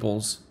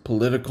People's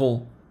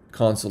Political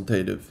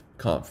Consultative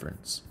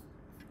Conference.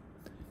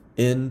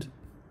 End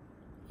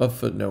of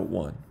footnote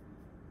 1.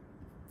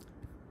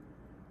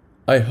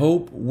 I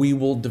hope we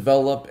will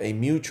develop a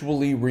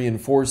mutually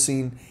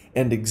reinforcing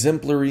and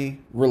exemplary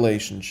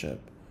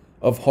relationship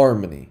of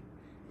harmony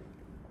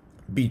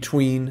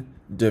between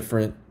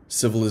different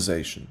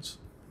civilizations.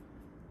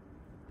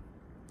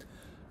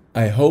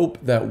 I hope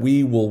that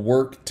we will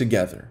work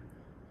together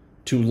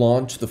to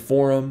launch the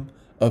Forum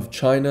of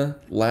China,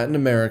 Latin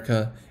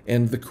America,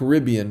 and the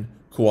Caribbean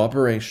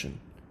cooperation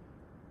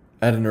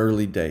at an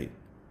early date.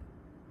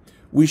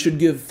 We should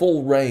give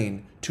full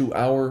rein to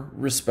our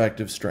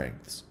respective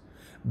strengths,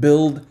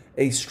 build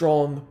a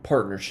strong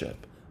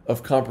partnership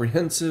of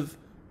comprehensive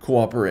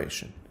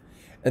cooperation,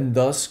 and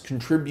thus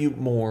contribute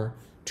more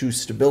to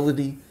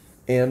stability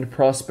and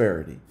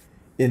prosperity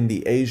in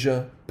the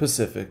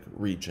Asia-Pacific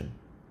region.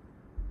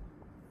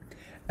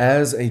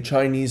 As a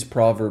Chinese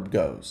proverb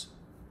goes,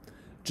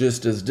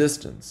 just as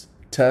distance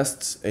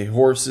tests a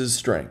horse's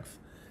strength,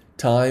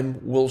 time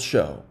will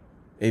show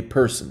a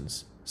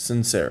person's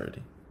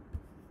sincerity.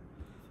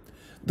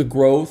 The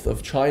growth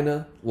of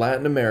China,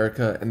 Latin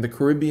America, and the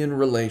Caribbean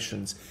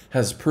relations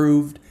has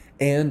proved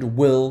and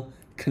will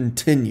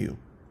continue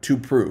to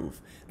prove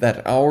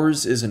that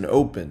ours is an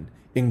open,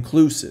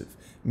 inclusive,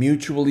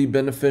 mutually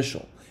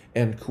beneficial,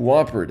 and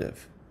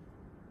cooperative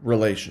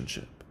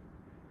relationship.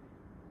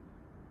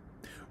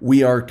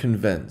 We are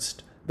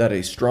convinced that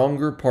a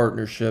stronger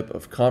partnership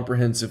of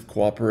comprehensive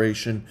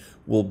cooperation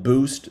will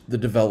boost the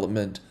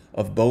development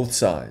of both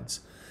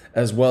sides,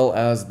 as well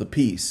as the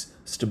peace,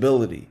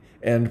 stability,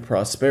 and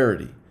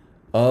prosperity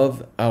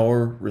of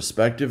our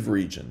respective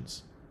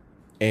regions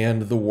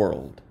and the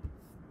world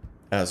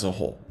as a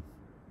whole.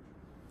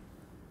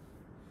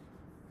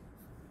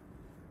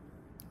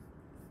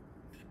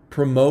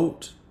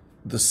 Promote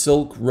the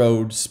Silk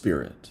Road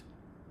spirit.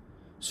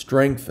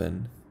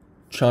 Strengthen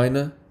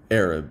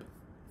China-Arab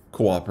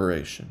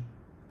cooperation.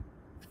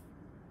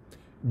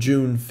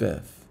 June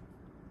 5th,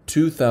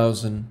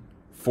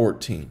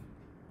 2014.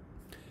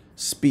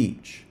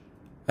 Speech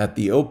at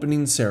the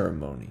opening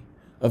ceremony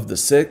of the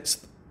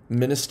 6th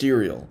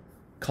Ministerial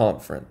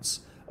Conference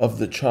of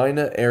the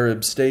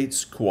China-Arab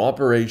States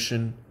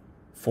Cooperation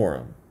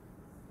Forum.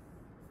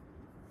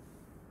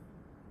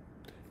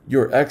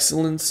 Your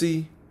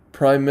Excellency,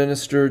 Prime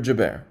Minister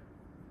Jaber,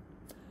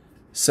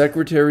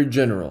 Secretary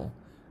General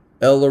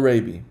El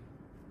Arabi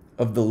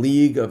of the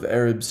League of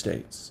Arab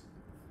States,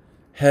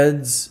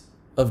 heads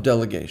of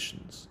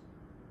delegations,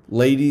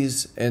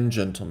 ladies and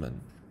gentlemen,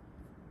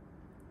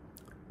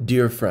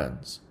 dear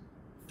friends,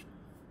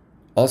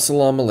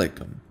 Assalamu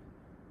alaikum.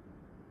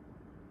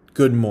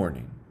 Good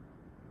morning.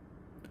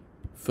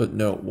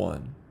 Footnote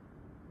 1.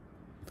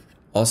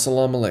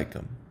 Assalamu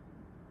alaikum.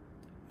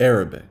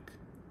 Arabic,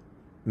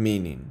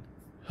 meaning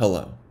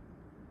hello.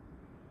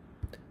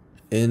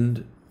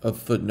 End of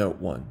footnote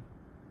 1.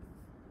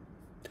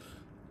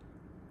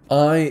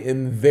 I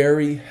am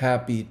very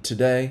happy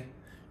today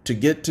to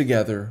get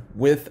together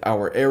with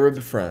our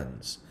Arab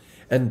friends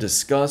and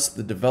discuss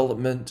the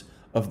development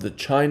of the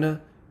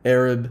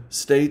China-Arab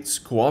States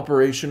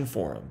Cooperation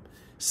Forum,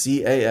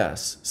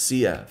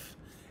 CASCF,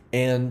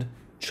 and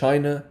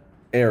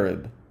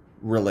China-Arab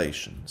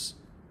relations.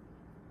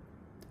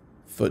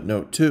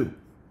 Footnote 2.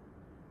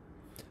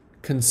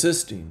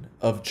 Consisting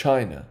of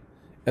China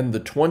and the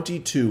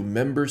 22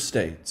 member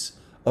states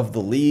of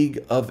the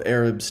League of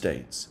Arab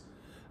States,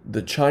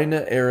 the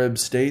China-Arab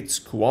States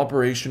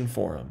Cooperation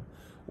Forum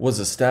was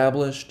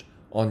established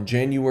on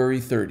January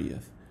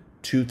 30th,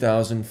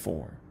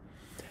 2004,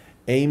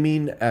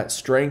 aiming at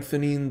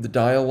strengthening the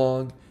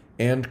dialogue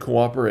and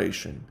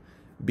cooperation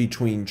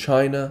between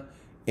China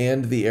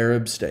and the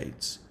Arab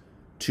states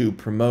to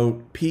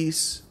promote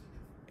peace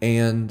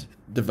and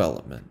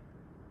development.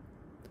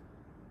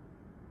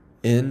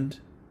 End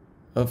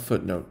of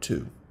footnote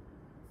 2.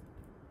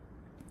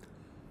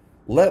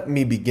 Let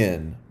me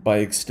begin by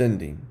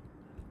extending,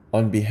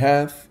 on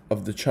behalf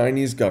of the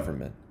Chinese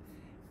government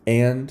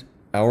and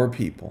our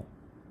people,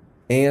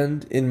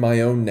 and in my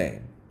own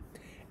name,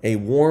 a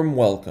warm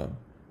welcome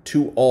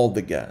to all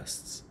the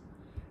guests,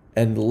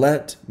 and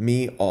let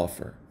me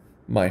offer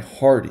my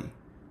hearty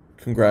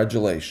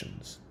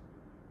congratulations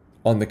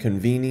on the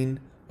convening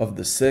of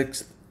the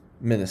 6th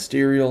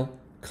Ministerial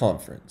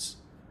Conference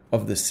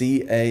of the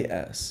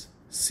CASCF.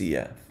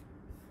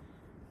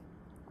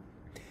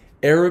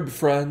 Arab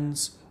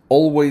friends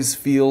always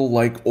feel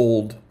like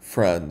old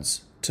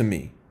friends to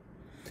me.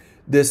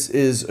 This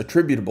is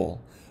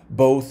attributable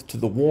both to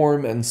the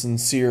warm and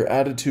sincere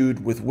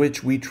attitude with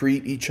which we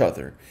treat each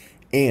other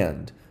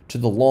and to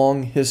the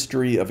long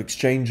history of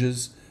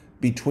exchanges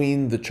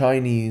between the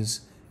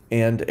Chinese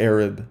and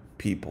Arab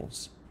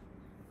peoples.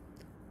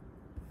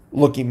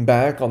 Looking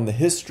back on the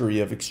history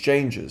of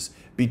exchanges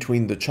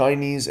between the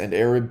Chinese and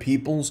Arab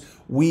peoples,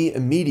 we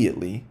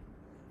immediately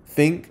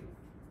think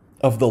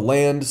of the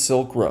Land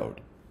Silk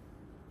Road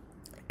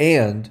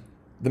and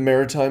the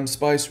Maritime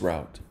Spice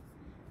Route.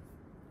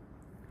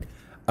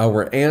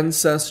 Our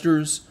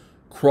ancestors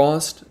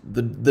crossed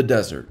the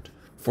desert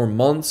for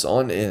months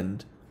on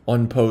end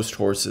on post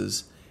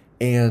horses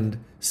and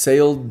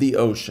sailed the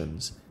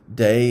oceans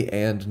day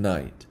and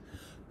night,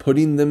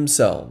 putting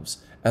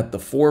themselves at the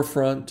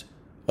forefront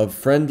of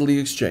friendly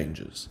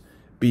exchanges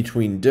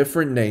between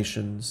different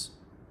nations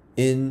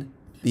in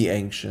the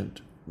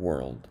ancient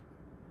world.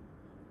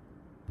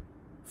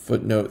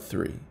 Footnote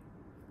 3.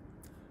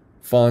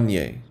 Fan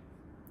Ye,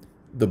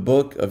 the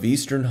Book of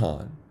Eastern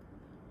Han,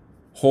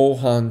 Ho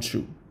Han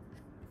Chu.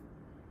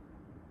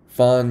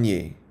 Fan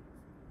Ye,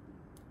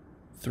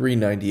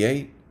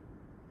 398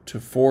 to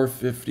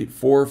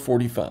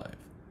 445,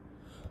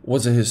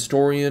 was a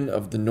historian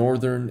of the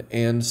northern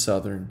and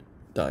southern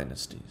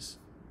dynasties.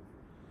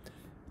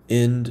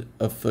 End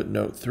of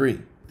footnote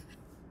 3.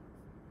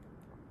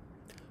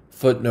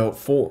 Footnote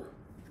 4.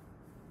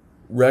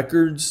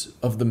 Records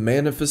of the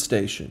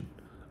manifestation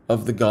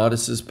of the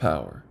goddess's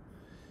power,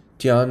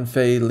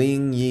 Tianfei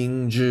Ling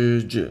Ying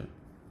Zhi Zhi,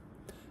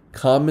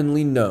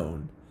 commonly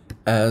known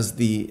as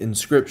the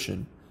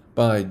inscription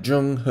by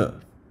Zheng He,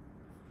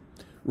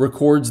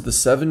 records the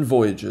 7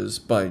 voyages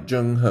by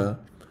Zheng He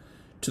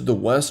to the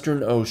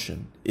Western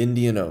Ocean,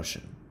 Indian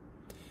Ocean.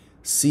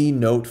 See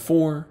Note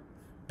 4,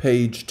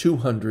 page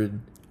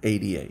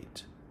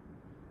 288.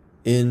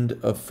 End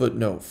of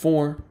footnote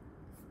 4.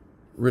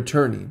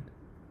 Returning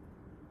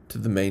to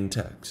the main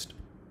text.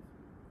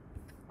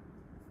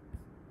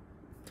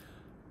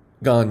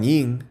 Gan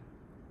Ying,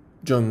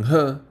 Zheng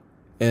He,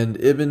 and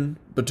Ibn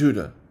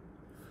Battuta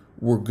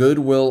were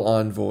goodwill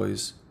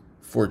envoys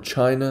for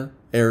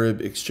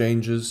China-Arab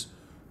exchanges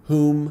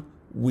whom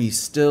we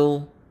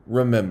still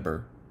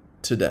remember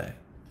today.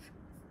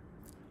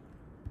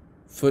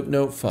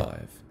 Footnote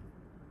 5.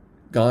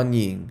 Gan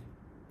Ying,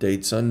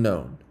 dates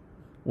unknown,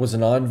 was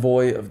an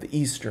envoy of the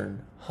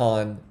Eastern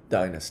Han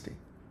dynasty.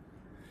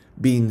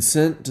 Being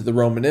sent to the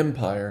Roman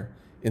Empire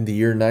in the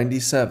year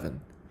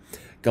 97,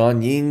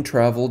 Gan Ying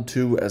traveled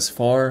to as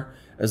far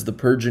as the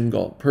Persian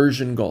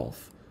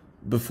Gulf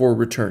before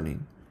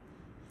returning.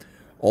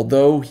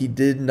 Although he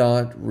did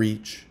not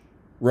reach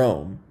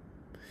Rome,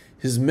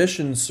 his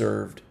mission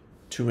served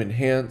to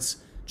enhance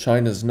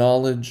China's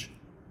knowledge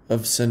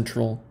of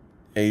Central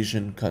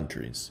Asian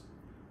countries.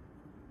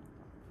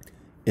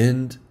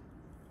 End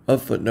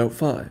of footnote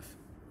 5.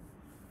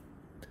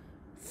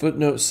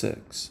 Footnote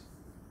 6.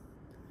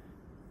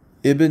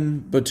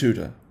 Ibn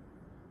Battuta,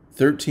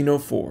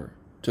 1304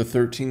 to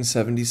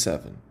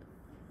 1377,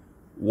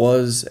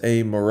 was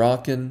a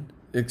Moroccan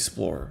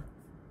explorer.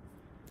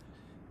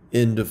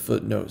 End of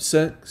footnote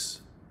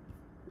 6.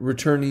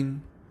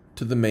 Returning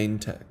to the main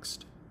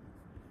text.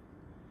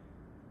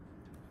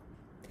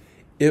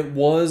 It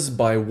was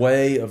by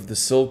way of the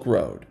Silk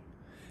Road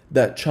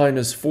that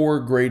China's 4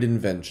 great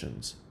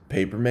inventions,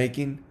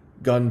 papermaking,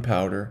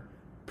 gunpowder,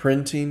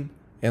 printing,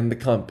 and the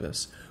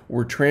compass,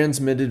 were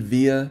transmitted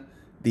via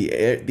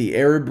the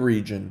Arab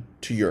region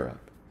to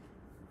Europe.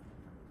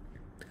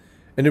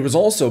 And it was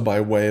also by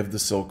way of the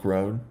Silk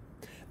Road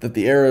that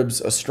the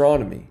Arabs'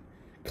 astronomy,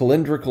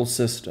 calendrical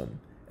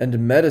system,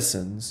 and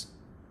medicines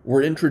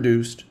were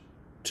introduced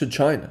to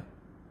China,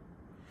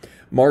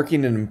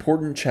 marking an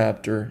important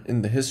chapter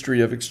in the history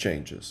of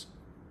exchanges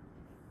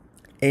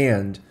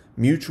and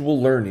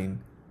mutual learning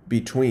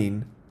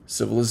between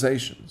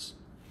civilizations.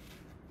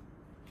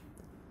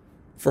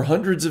 For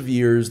hundreds of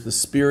years, the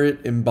spirit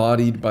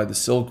embodied by the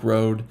Silk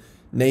Road,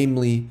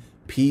 namely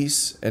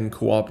peace and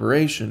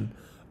cooperation,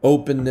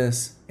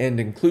 openness and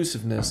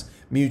inclusiveness,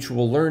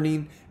 mutual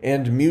learning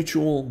and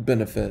mutual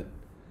benefit,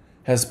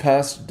 has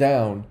passed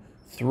down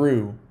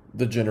through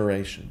the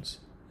generations.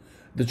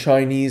 The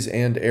Chinese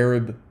and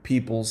Arab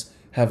peoples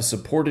have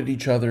supported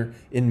each other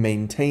in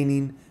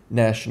maintaining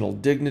national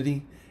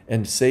dignity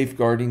and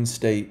safeguarding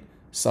state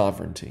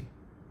sovereignty,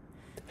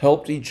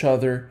 helped each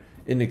other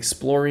in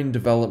exploring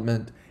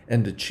development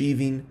and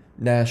achieving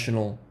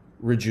national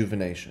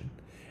rejuvenation,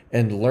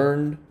 and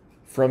learned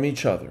from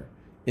each other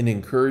in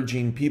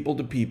encouraging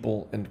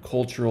people-to-people and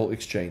cultural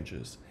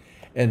exchanges,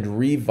 and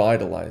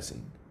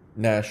revitalizing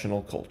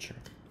national culture.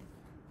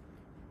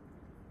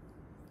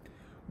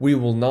 We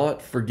will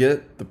not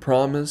forget the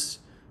promise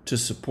to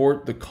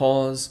support the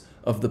cause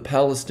of the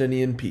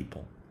Palestinian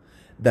people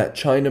that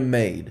China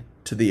made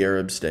to the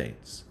Arab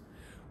states,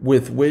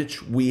 with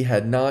which we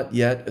had not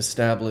yet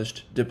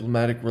established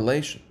diplomatic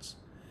relations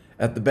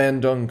at the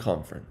Bandung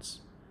Conference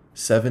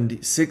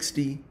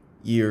 60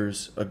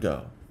 years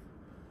ago.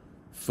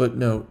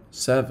 Footnote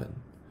 7.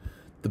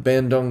 The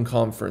Bandung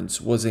Conference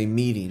was a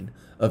meeting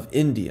of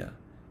India,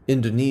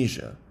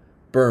 Indonesia,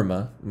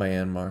 Burma,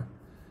 Myanmar,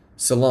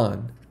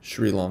 Ceylon,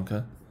 Sri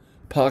Lanka,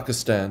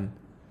 Pakistan,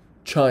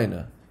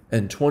 China,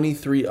 and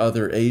 23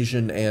 other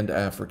Asian and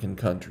African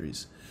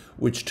countries,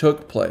 which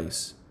took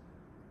place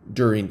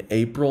during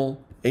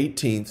April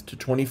 18th to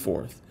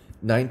 24th,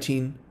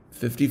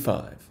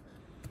 1955,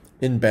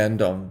 in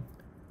Bandung,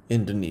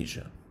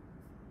 Indonesia.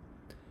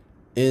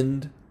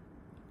 End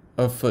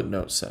of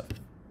footnote 7.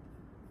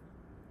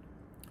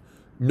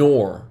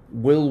 Nor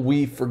will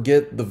we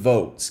forget the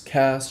votes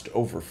cast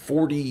over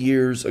 40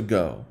 years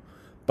ago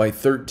by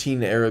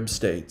 13 Arab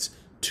states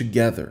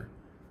together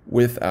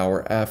with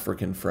our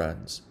African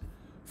friends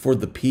for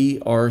the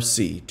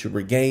PRC to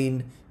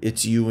regain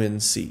its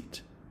UN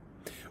seat.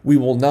 We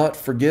will not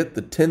forget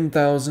the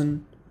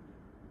 10,000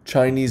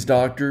 Chinese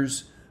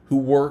doctors who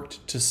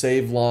worked to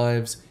save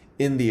lives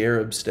in the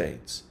Arab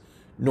states,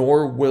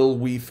 nor will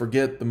we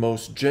forget the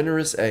most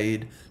generous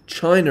aid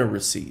China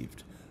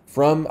received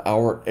from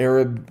our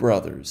Arab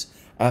brothers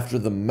after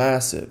the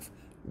massive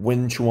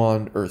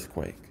Wenchuan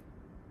earthquake.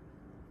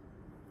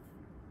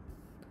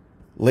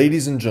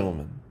 Ladies and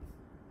gentlemen,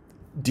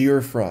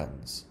 dear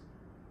friends,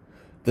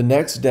 the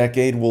next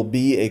decade will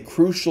be a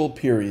crucial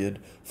period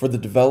for the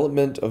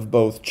development of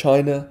both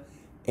China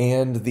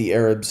and the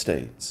Arab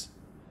states.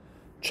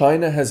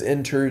 China has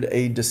entered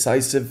a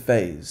decisive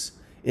phase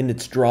in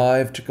its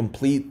drive to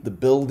complete the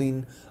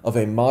building of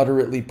a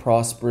moderately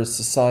prosperous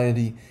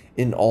society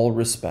in all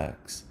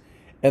respects,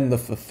 and the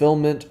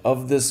fulfillment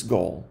of this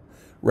goal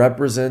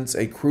represents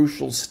a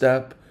crucial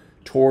step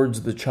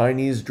towards the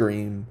Chinese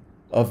dream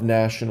of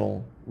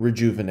national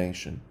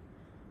rejuvenation.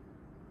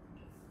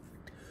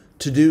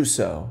 To do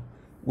so,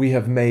 we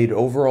have made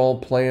overall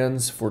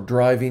plans for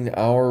driving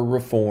our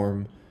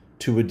reform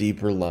to a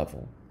deeper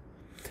level.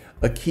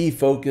 A key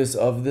focus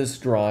of this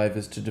drive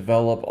is to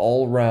develop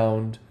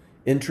all-round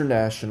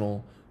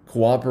international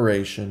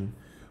cooperation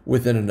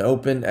within an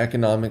open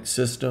economic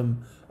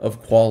system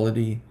of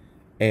quality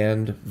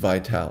and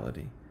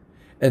vitality,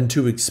 and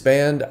to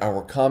expand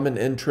our common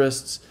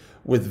interests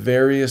with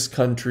various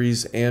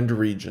countries and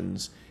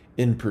regions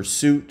in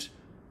pursuit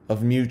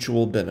of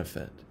mutual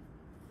benefit.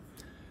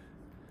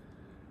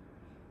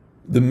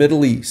 The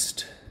Middle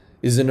East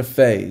is in a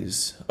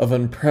phase of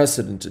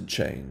unprecedented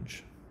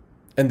change,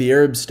 and the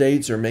Arab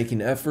states are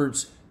making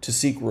efforts to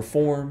seek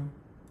reform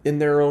in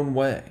their own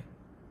way.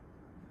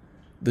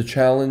 The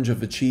challenge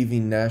of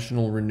achieving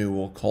national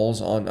renewal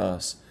calls on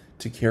us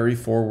to carry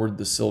forward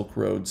the Silk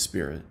Road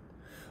spirit,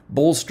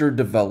 bolster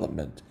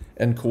development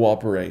and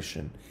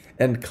cooperation,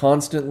 and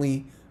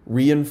constantly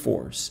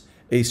reinforce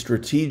a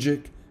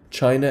strategic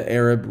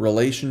China-Arab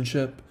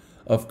relationship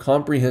of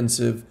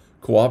comprehensive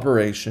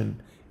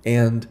cooperation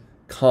and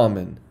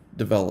common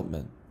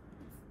development.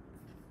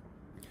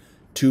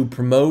 To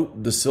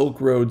promote the Silk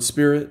Road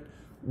spirit,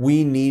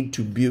 we need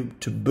to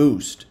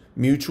boost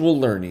mutual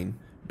learning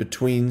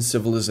between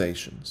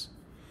civilizations.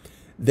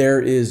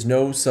 There is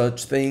no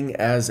such thing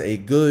as a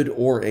good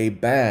or a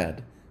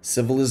bad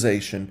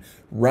civilization.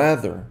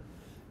 Rather,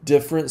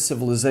 different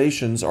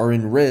civilizations are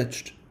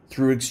enriched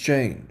through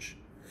exchange.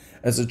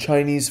 As a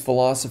Chinese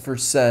philosopher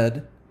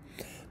said,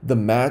 the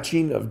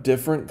matching of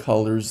different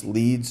colors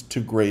leads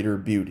to greater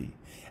beauty,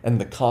 and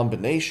the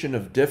combination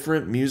of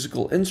different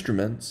musical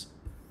instruments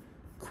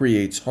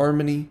creates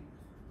harmony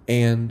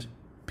and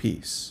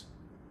peace.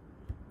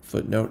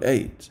 Footnote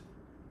 8.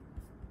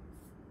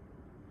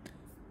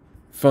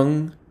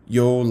 Feng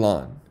You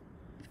Lan,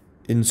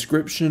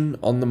 inscription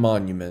on the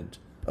monument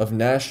of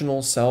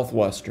National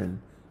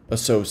Southwestern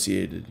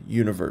Associated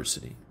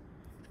University.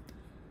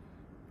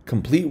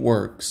 Complete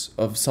works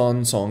of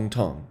San Song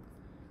Tang,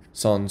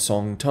 San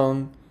Song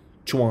Tang,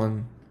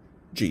 Chuan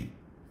Ji.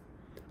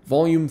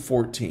 Volume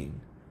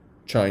 14,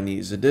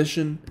 Chinese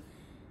edition,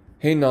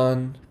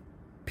 Hainan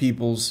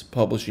People's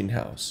Publishing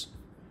House,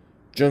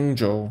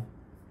 Zhengzhou,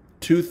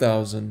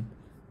 2000,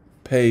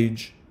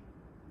 page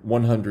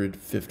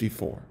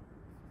 154.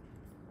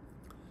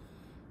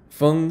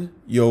 Feng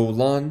You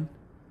Lan,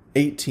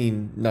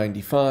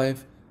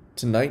 1895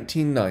 to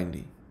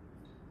 1990,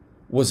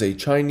 was a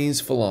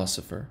Chinese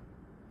philosopher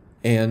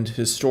and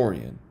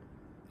historian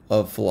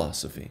of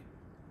philosophy.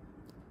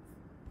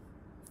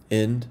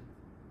 End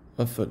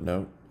of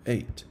footnote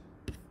 8.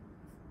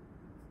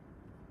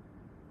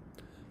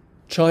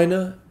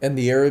 China and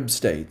the Arab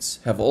states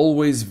have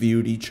always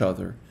viewed each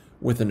other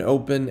with an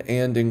open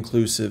and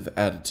inclusive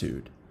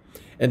attitude,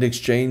 and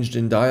exchanged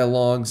in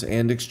dialogues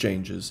and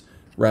exchanges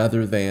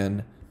rather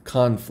than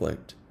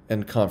conflict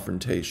and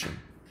confrontation.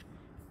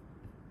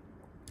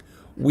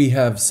 We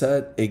have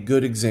set a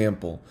good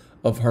example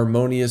of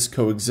harmonious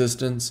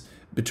coexistence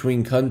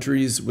between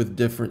countries with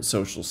different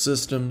social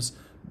systems,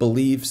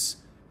 beliefs,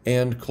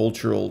 and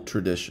cultural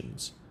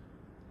traditions.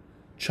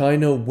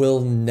 China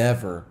will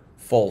never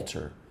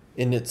falter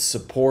in its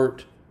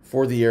support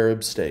for the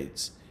Arab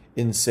states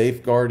in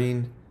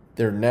safeguarding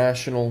their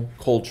national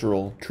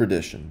cultural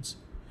traditions,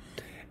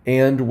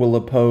 and will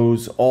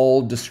oppose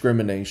all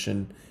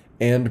discrimination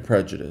and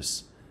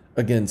prejudice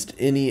against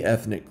any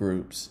ethnic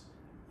groups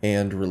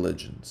and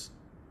religions.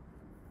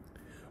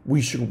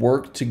 We should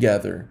work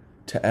together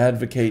to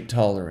advocate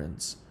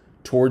tolerance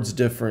towards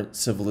different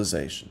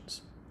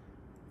civilizations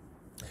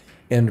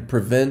and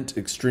prevent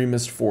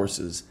extremist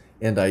forces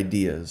and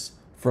ideas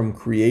from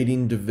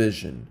creating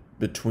division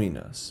between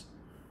us.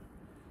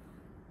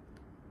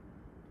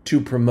 To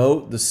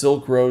promote the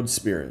Silk Road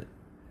spirit,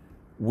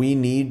 we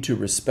need to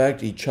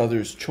respect each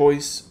other's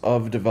choice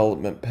of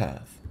development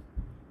path.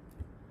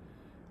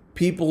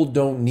 People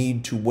don't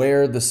need to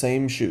wear the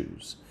same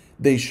shoes.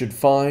 They should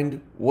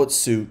find what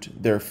suit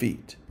their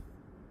feet.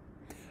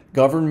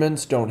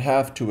 Governments don't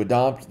have to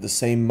adopt the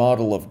same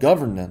model of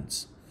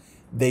governance.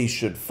 they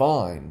should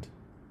find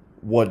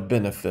what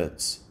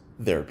benefits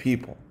their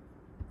people.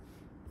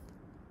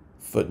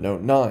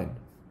 Footnote 9.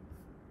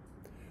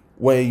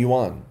 Wei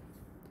Yuan.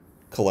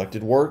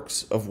 Collected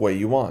works of Wei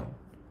Yuan.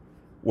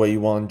 Wei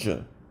Yuan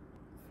Zhi.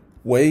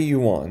 Wei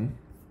Yuan,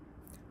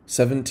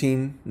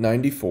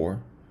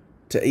 1794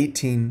 to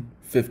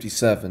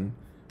 1857,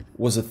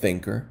 was a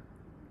thinker,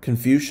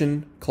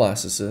 Confucian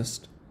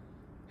classicist,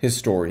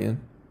 historian,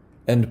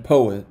 and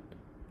poet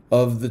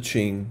of the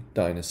Qing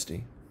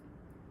dynasty.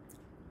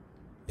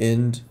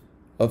 End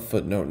of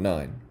footnote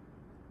 9.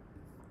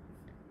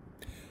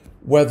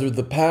 Whether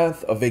the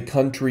path of a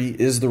country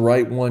is the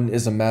right one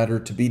is a matter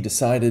to be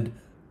decided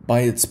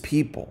by its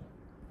people.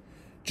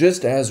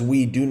 Just as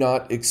we do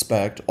not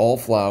expect all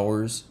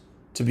flowers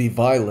to be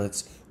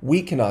violets,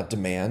 we cannot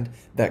demand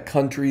that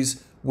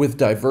countries with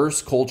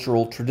diverse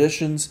cultural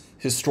traditions,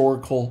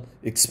 historical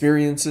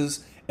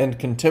experiences, and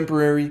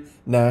contemporary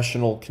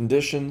national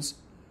conditions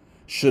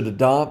should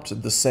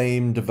adopt the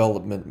same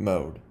development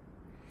mode.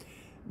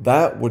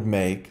 That would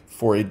make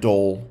for a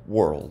dull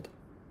world.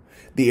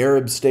 The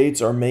Arab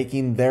states are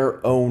making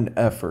their own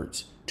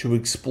efforts to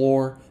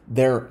explore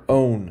their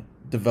own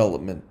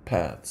development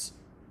paths.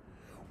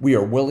 We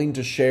are willing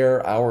to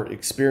share our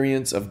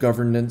experience of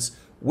governance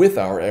with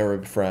our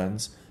Arab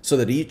friends so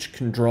that each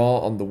can draw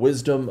on the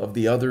wisdom of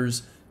the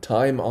other's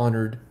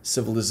time-honored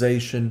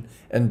civilization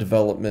and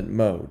development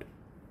mode.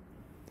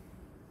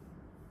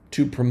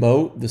 To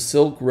promote the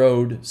Silk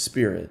Road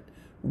spirit,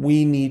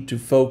 we need to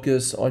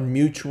focus on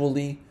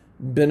mutually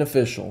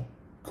beneficial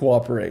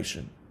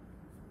cooperation.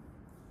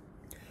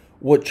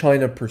 What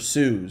China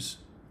pursues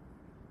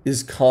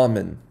is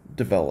common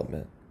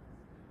development,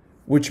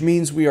 which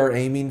means we are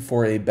aiming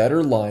for a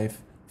better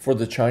life for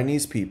the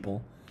Chinese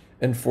people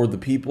and for the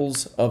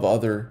peoples of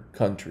other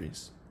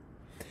countries.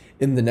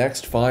 In the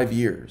next 5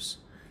 years,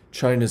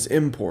 China's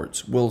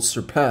imports will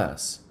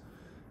surpass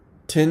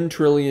 $10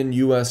 trillion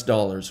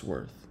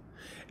worth,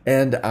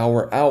 and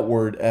our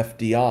outward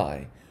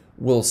FDI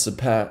will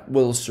surpass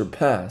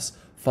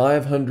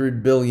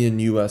 $500 billion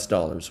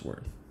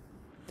worth.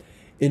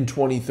 In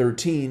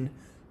 2013,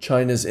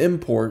 China's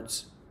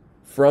imports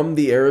from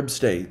the Arab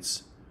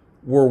states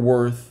were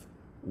worth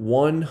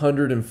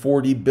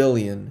 $140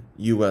 billion,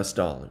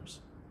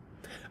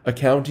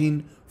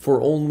 accounting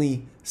for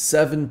only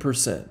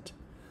 7%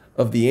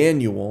 of the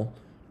annual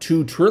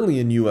 $2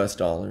 trillion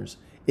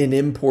in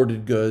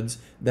imported goods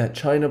that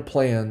China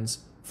plans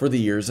for the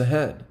years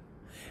ahead.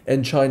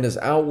 And China's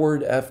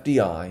outward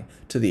FDI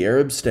to the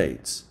Arab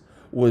states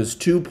was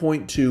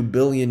 $2.2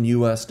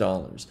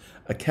 billion,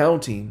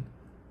 accounting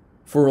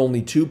for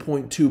only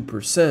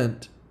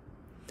 2.2%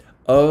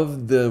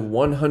 of the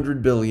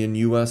 $100 billion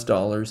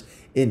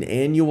in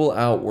annual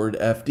outward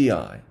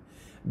FDI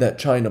that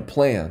China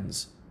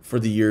plans for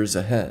the years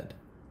ahead.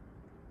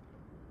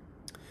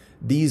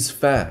 These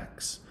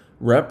facts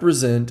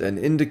represent an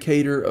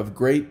indicator of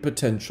great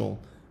potential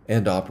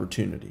and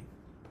opportunity.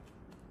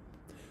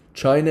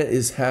 China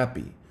is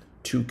happy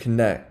to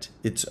connect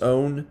its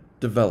own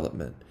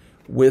development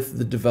with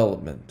the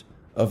development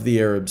of the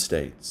Arab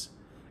states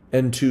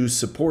and to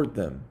support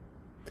them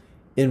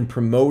in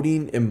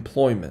promoting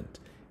employment,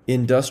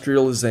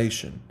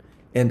 industrialization,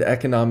 and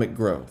economic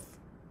growth.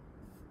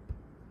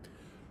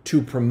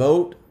 To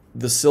promote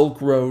the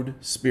Silk Road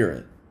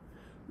spirit,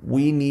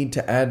 we need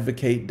to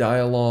advocate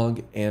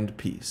dialogue and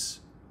peace.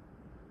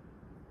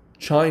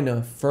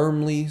 China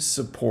firmly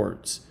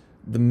supports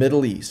the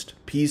Middle East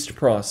peace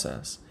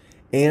process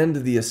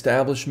and the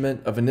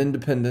establishment of an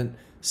independent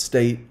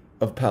state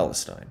of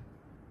Palestine,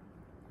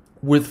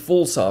 with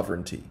full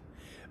sovereignty,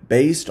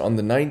 based on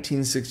the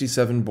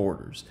 1967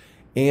 borders,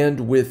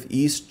 and with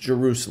East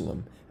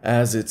Jerusalem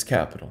as its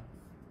capital.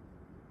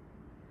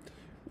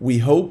 We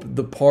hope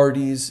the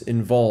parties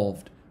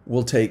involved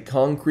will take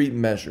concrete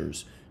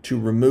measures to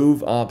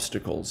remove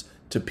obstacles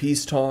to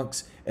peace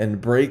talks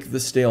and break the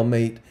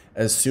stalemate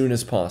as soon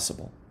as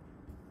possible.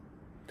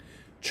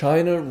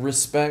 China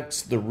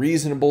respects the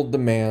reasonable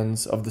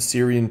demands of the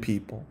Syrian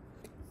people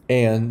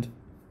and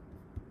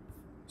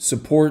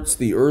supports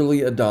the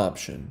early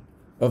adoption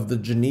of the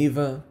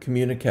Geneva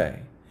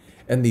Communique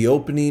and the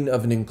opening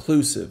of an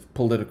inclusive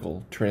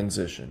political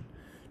transition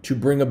to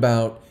bring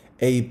about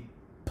a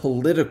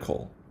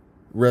political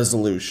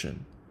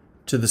resolution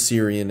to the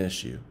Syrian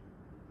issue.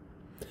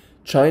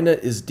 China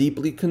is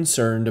deeply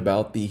concerned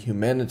about the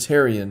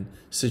humanitarian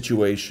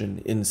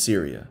situation in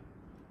Syria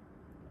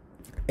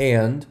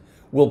and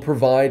will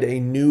provide a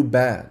new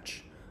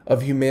batch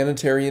of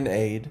humanitarian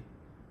aid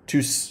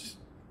to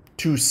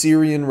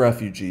Syrian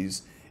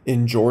refugees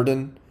in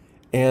Jordan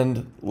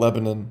and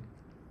Lebanon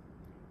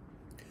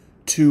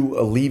to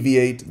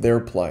alleviate their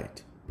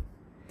plight.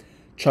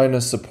 China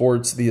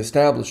supports the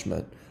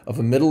establishment of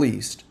a Middle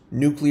East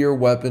nuclear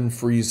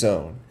weapon-free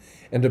zone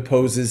and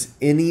opposes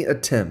any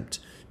attempt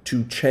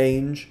to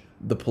change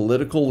the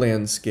political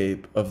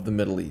landscape of the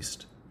Middle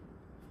East.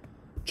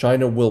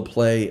 China will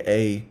play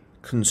a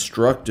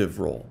constructive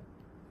role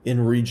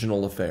in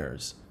regional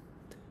affairs,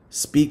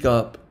 speak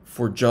up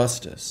for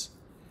justice,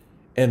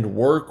 and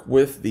work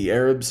with the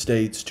Arab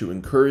states to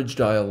encourage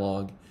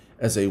dialogue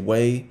as a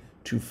way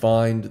to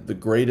find the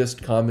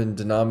greatest common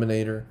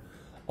denominator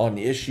on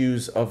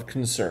issues of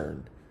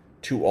concern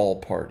to all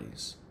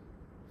parties.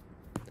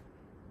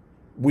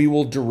 We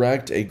will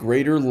direct a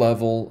greater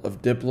level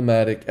of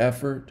diplomatic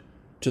effort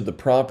to the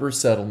proper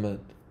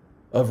settlement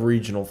of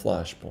regional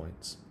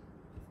flashpoints.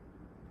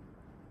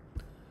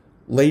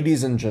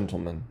 Ladies and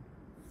gentlemen,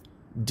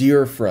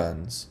 dear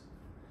friends,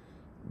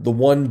 the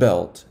One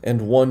Belt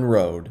and One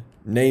Road,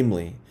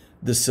 namely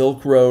the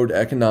Silk Road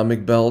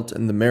economic belt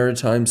and the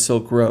Maritime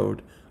Silk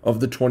Road of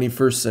the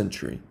 21st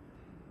century,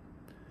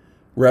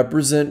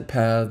 represent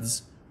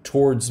paths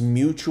towards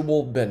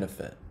mutual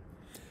benefit,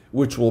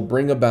 which will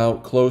bring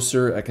about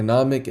closer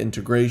economic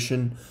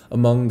integration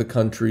among the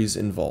countries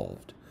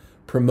involved,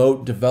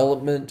 promote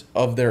development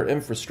of their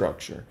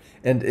infrastructure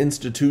and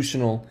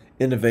institutional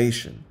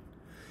innovation,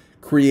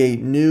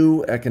 create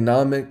new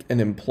economic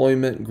and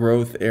employment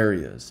growth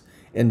areas,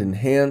 and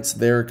enhance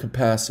their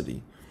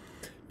capacity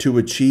to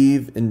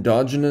achieve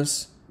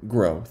endogenous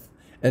growth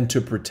and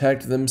to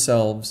protect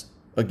themselves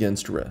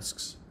against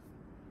risks.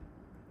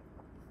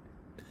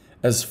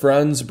 As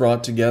friends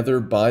brought together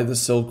by the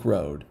Silk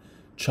Road,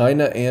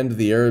 China and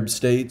the Arab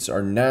states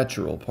are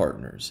natural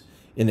partners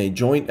in a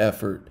joint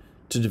effort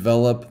to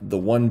develop the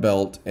One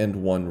Belt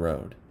and One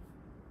Road.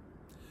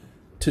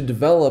 To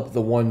develop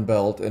the One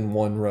Belt and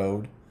One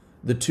Road,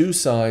 the two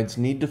sides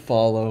need to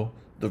follow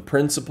the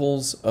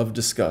principles of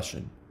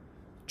discussion,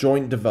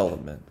 joint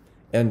development,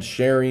 and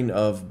sharing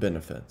of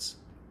benefits.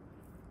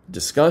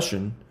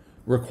 Discussion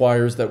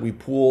requires that we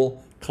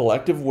pool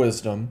collective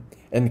wisdom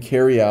and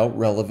carry out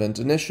relevant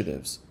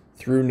initiatives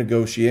through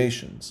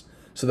negotiations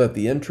so that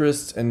the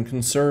interests and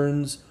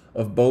concerns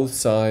of both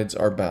sides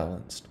are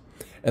balanced,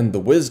 and the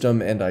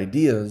wisdom and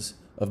ideas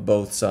of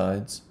both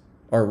sides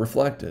are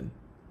reflected.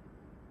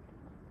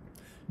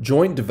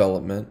 Joint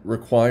development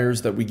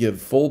requires that we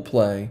give full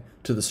play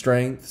to the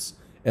strengths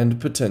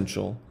and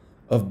potential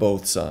of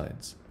both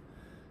sides,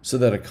 so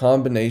that a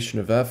combination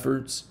of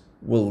efforts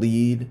will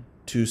lead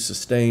to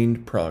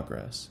sustained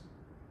progress.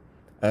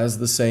 As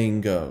the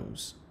saying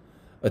goes,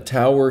 a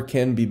tower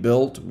can be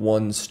built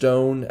one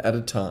stone at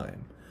a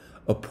time.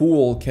 A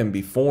pool can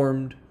be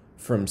formed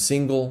from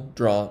single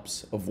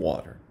drops of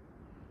water.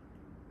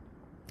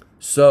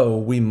 So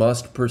we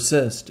must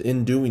persist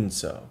in doing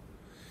so.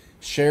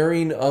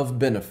 Sharing of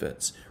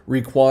benefits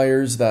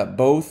requires that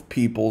both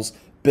peoples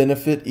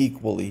benefit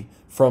equally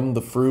from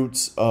the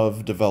fruits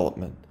of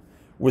development,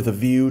 with a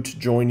view to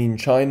joining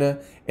China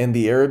and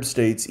the Arab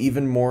states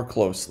even more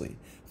closely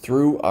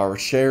through our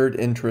shared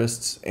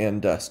interests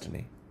and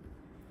destiny.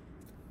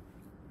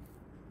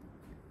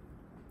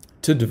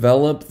 To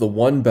develop the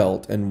One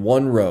Belt and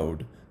One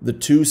Road, the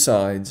two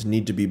sides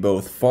need to be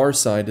both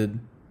far-sighted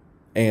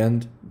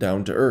and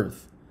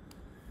down-to-earth.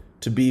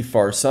 To be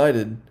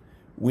far-sighted,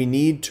 we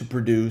need to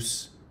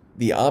produce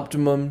the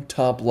optimum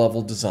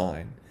top-level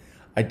design,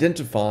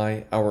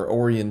 identify our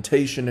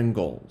orientation and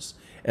goals,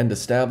 and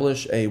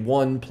establish a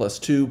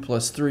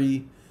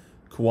 1+2+3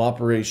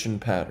 cooperation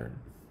pattern.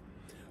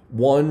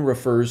 One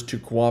refers to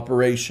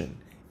cooperation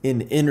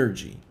in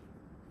energy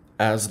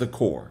as the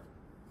core.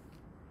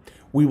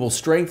 We will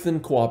strengthen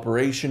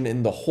cooperation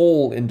in the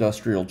whole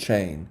industrial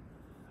chain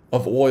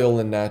of oil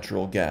and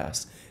natural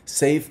gas,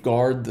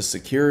 safeguard the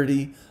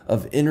security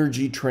of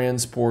energy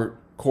transport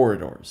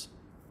corridors,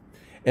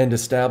 and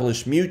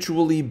establish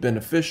mutually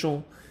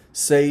beneficial,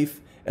 safe,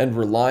 and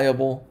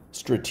reliable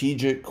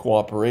strategic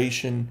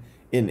cooperation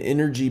in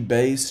energy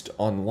based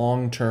on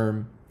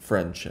long-term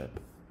friendship.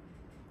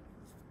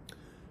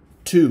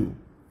 2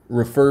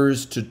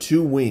 refers to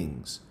two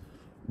wings,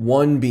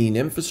 one being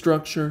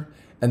infrastructure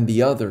and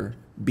the other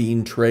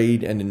being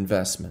trade and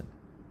investment.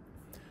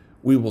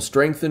 We will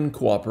strengthen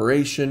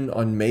cooperation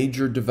on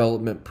major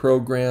development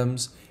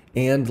programs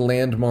and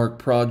landmark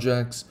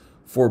projects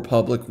for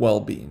public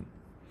well-being,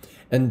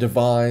 and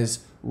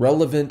devise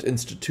relevant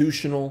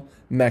institutional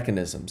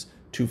mechanisms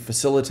to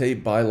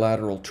facilitate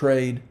bilateral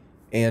trade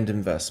and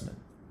investment.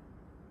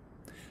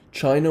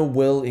 China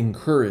will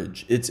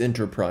encourage its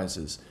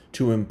enterprises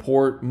to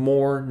import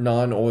more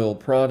non-oil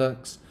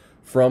products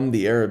from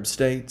the Arab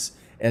states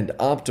and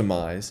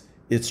optimize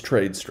its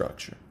trade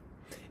structure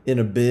in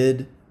a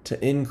bid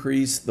to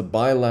increase the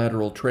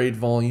bilateral trade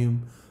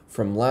volume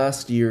from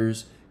last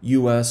year's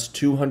US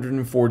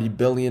 $240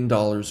 billion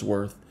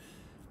worth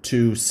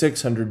to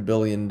 $600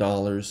 billion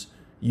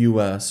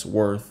US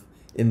worth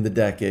in the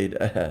decade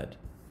ahead.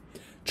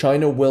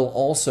 China will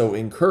also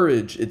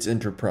encourage its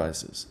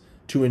enterprises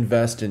to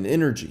invest in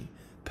energy,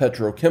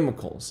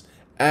 petrochemicals,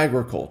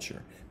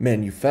 agriculture,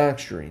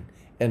 manufacturing,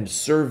 and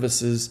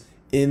services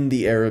in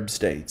the Arab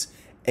states,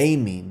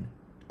 aiming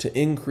to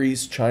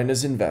increase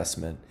China's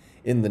investment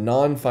in the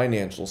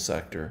non-financial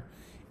sector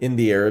in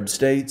the Arab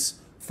states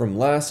from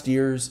last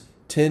year's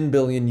 $10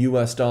 billion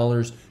US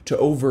to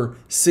over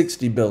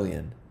 $60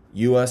 billion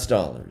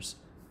US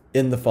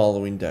in the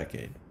following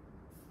decade.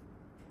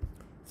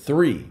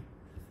 3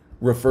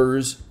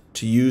 refers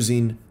to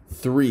using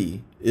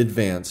 3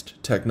 advanced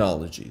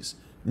technologies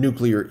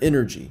nuclear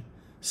energy,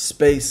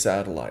 space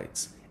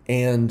satellites,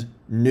 and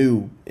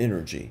new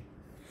energy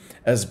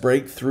as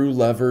breakthrough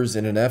levers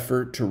in an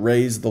effort to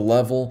raise the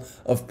level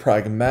of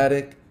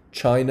pragmatic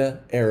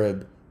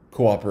China-Arab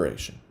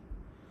cooperation.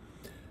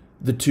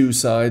 The two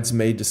sides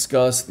may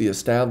discuss the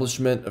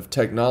establishment of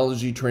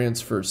technology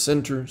transfer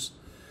centers,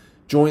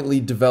 jointly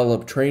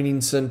develop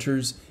training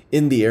centers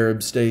in the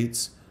Arab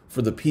states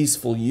for the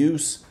peaceful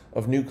use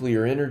of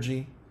nuclear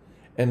energy,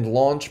 and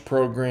launch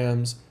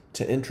programs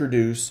to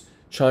introduce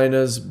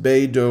China's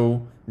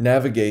Beidou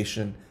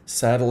navigation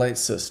satellite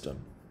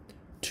system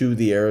to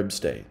the Arab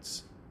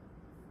states.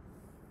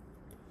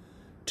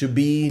 To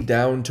be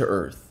down to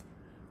earth,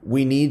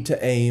 we need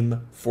to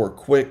aim for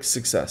quick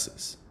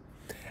successes.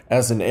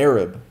 As an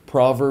Arab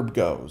proverb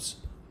goes,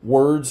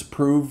 words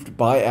proved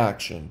by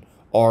action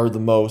are the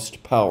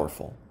most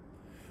powerful.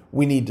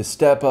 We need to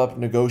step up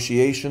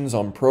negotiations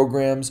on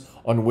programs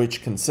on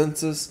which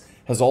consensus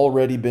has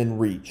already been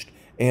reached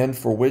and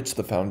for which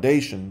the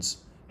foundations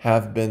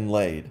have been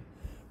laid.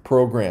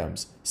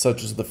 Programs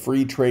such as the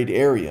Free Trade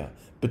Area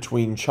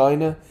between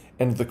China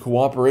and the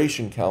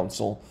Cooperation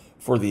Council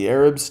for the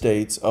Arab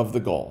States of the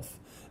Gulf,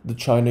 the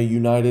China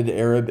United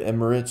Arab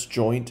Emirates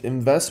Joint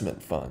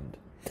Investment Fund,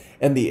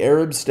 and the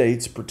Arab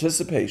states'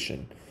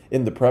 participation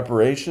in the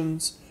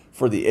preparations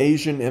for the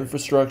Asian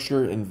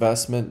Infrastructure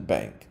Investment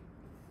Bank.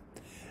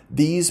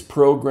 These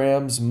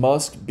programs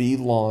must be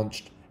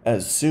launched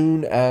as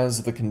soon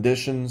as the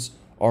conditions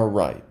are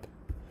ripe.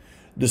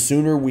 The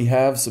sooner we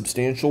have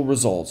substantial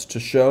results to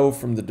show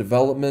from the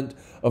development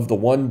of the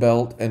One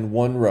Belt and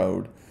One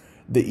Road,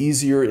 the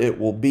easier it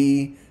will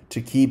be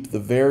to keep the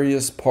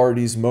various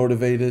parties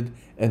motivated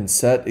and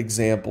set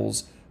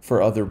examples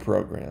for other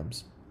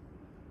programs.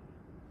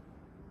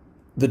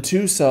 The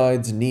two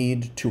sides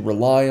need to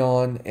rely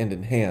on and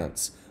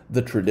enhance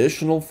the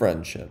traditional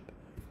friendship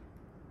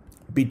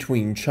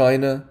between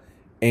China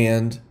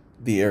and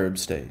the Arab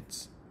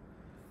states.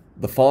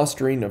 The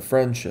fostering of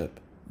friendship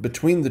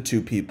between the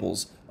two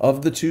peoples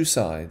of the two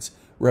sides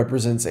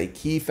represents a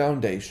key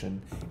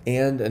foundation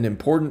and an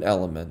important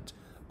element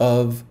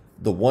of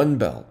the One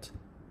Belt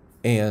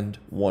and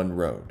One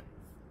Road.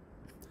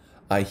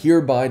 I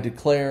hereby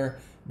declare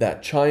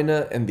that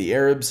China and the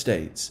Arab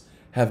states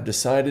have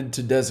decided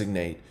to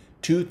designate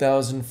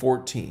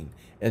 2014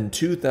 and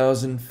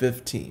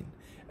 2015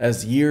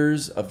 as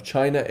years of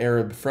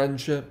China-Arab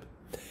friendship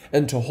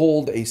and to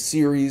hold a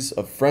series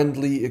of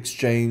friendly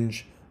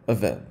exchange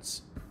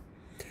events.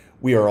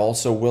 We are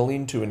also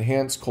willing to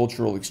enhance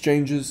cultural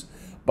exchanges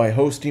by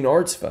hosting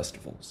arts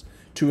festivals,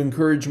 to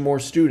encourage more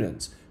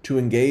students to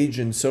engage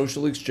in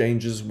social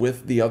exchanges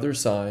with the other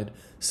side,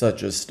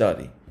 such as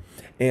study,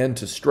 and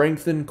to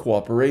strengthen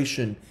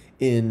cooperation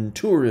in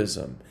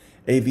tourism,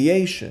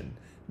 aviation,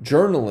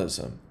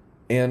 journalism,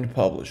 and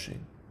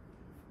publishing.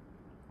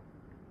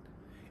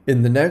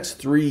 In the next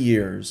 3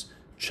 years,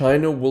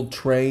 China will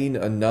train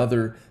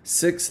another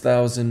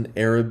 6,000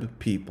 Arab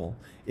people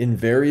in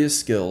various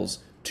skills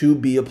to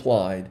be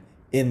applied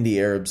in the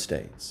Arab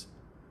states.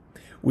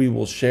 We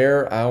will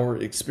share our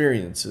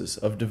experiences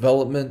of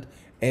development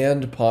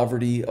and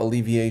poverty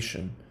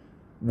alleviation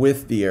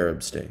with the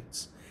Arab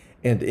states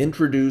and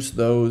introduce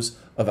those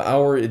of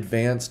our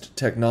advanced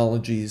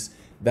technologies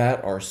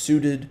that are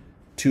suited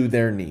to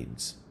their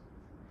needs.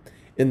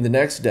 In the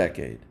next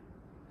decade,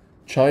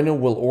 China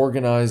will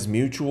organize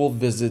mutual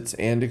visits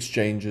and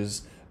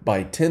exchanges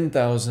by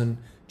 10,000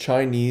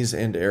 Chinese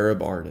and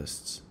Arab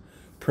artists,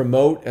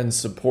 promote and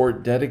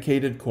support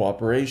dedicated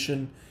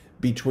cooperation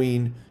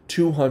between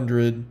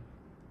 200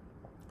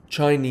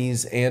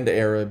 Chinese and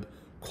Arab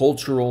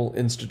cultural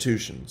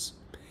institutions,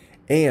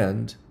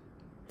 and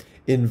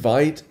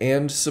invite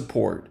and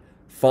support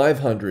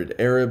 500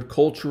 Arab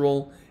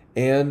cultural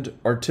and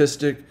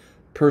artistic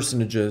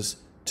personages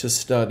to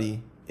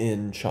study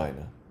in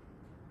China.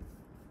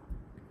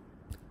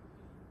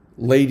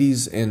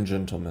 Ladies and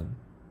gentlemen,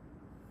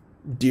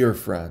 dear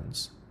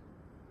friends,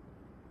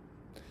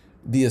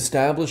 the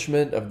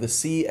establishment of the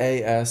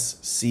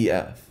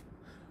CASCF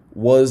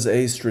was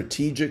a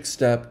strategic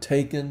step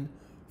taken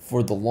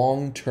for the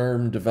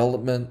long-term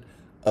development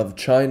of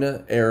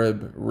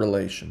China-Arab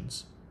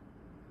relations.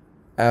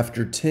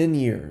 After 10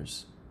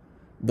 years,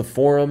 the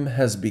forum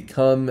has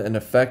become an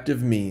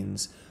effective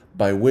means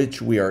by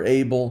which we are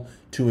able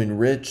to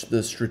enrich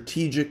the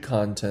strategic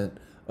content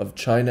of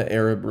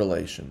China-Arab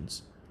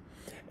relations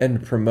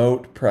and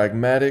promote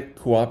pragmatic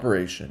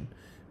cooperation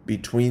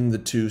between the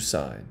two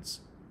sides.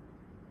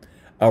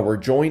 Our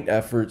joint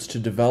efforts to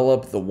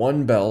develop the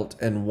One Belt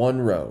and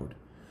One Road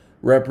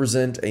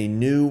represent a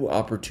new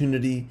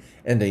opportunity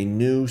and a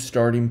new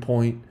starting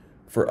point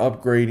for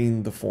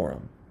upgrading the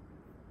forum.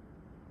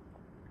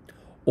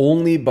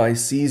 Only by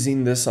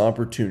seizing this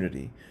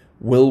opportunity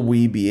will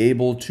we be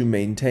able to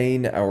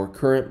maintain our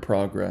current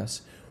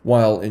progress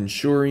while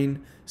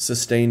ensuring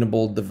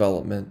sustainable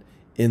development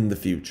in the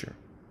future.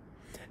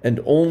 And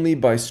only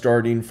by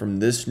starting from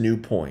this new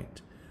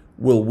point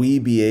will we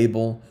be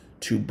able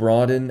to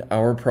broaden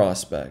our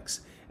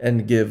prospects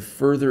and give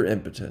further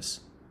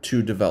impetus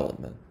to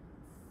development.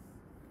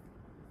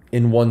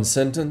 In one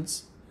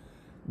sentence,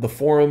 the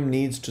forum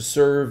needs to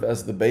serve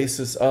as the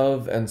basis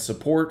of and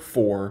support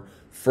for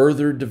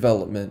further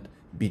development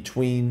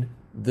between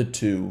the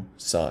two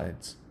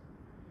sides.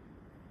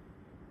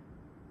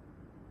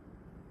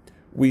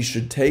 We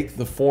should take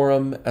the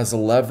forum as a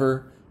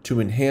lever to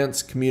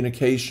enhance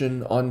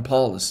communication on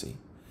policy.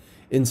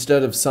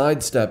 Instead of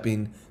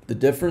sidestepping the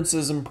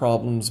differences and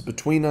problems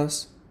between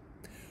us,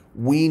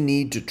 we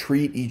need to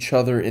treat each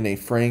other in a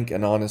frank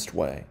and honest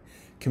way,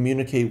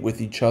 communicate with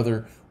each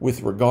other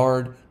with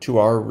regard to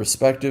our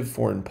respective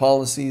foreign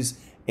policies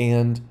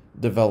and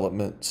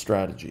development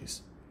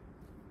strategies.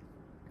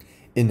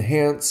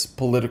 Enhance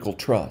political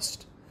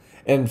trust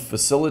and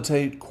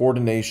facilitate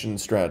coordination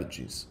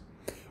strategies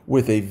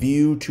with a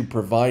view to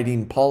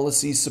providing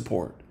policy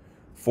support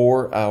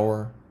for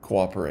our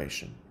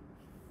cooperation.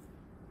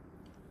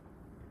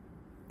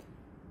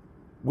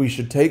 We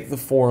should take the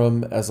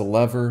forum as a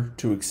lever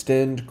to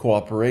extend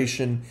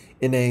cooperation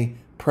in a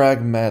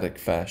pragmatic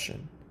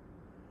fashion.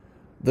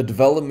 The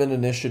development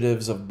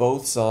initiatives of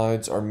both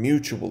sides are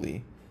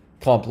mutually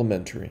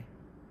complementary.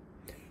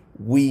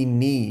 We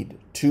need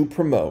to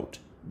promote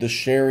the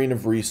sharing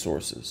of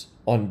resources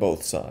on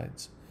both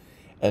sides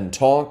and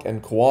talk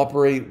and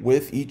cooperate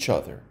with each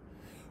other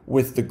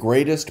with the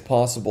greatest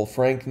possible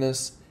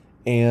frankness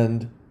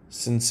and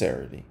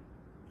sincerity.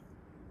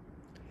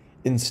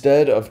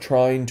 Instead of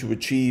trying to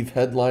achieve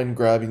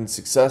headline-grabbing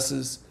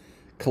successes,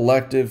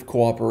 collective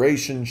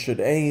cooperation should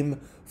aim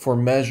for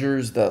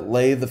measures that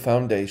lay the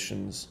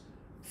foundations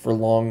for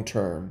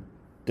long-term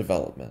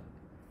development.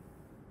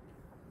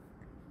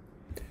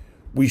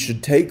 We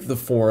should take the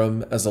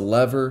forum as a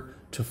lever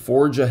to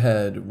forge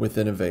ahead with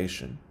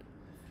innovation.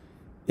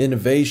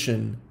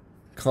 Innovation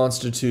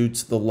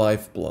constitutes the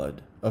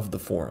lifeblood of the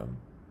forum.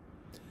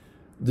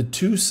 The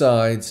two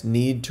sides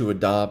need to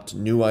adopt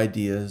new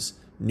ideas,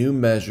 new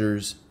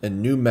measures,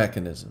 and new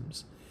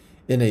mechanisms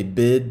in a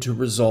bid to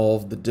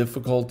resolve the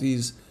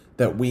difficulties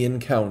that we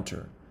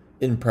encounter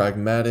in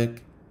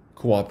pragmatic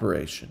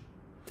cooperation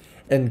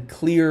and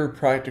clear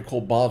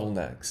practical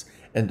bottlenecks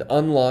and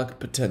unlock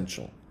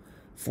potential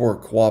for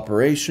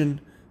cooperation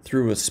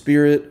through a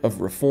spirit of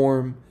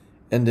reform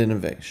and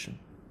innovation.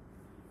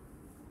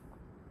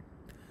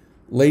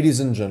 Ladies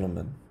and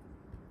gentlemen,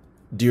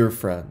 dear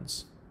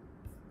friends,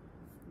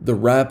 the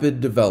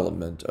rapid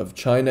development of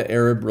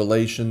China-Arab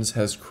relations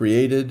has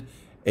created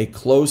a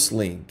close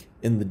link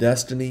in the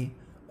destiny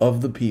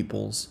of the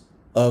peoples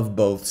of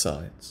both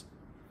sides.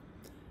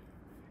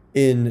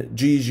 In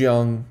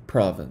Zhejiang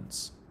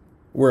province,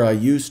 where I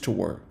used to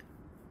work,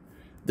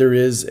 there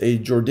is a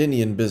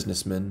Jordanian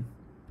businessman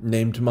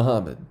named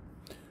Muhammad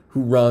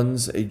who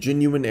runs a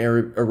genuine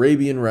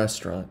Arabian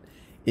restaurant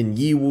in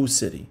Yiwu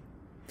City,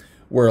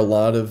 where a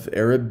lot of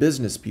Arab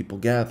business people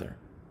gather.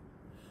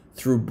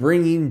 Through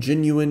bringing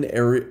genuine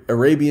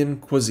Arabian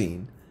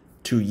cuisine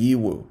to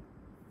Yiwu,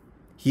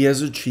 he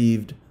has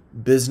achieved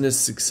business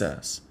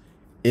success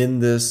in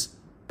this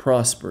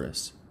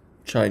prosperous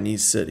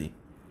Chinese city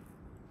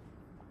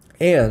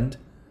and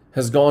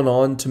has gone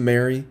on to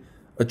marry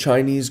a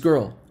Chinese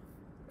girl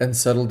and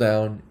settle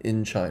down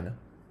in China.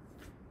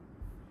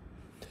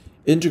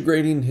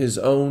 Integrating his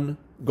own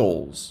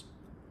goals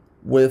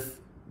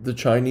with the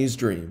Chinese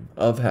dream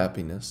of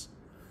happiness,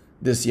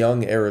 this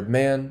young Arab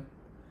man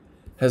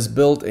has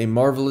built a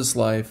marvelous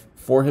life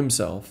for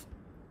himself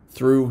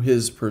through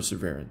his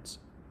perseverance.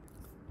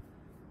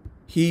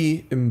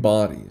 He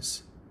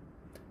embodies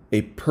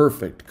a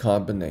perfect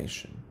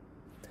combination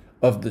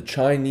of the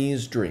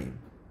Chinese dream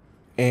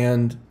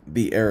and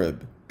the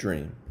Arab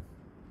dream.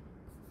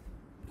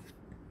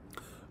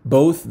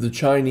 Both the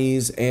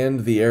Chinese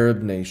and the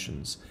Arab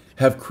nations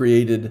have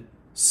created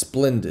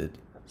splendid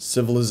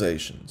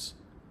civilizations,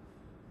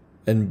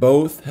 and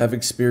both have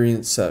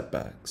experienced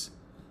setbacks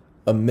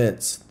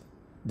amidst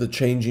the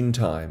changing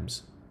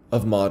times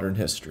of modern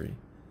history.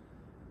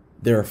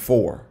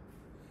 Therefore,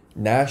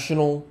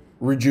 national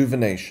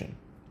rejuvenation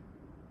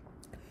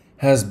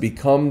has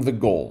become the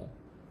goal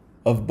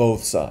of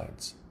both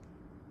sides.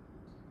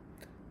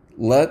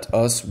 Let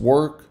us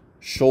work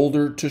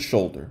shoulder to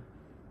shoulder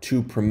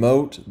to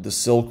promote the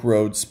Silk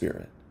Road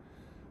spirit,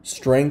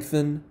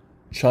 strengthen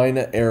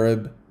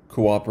China-Arab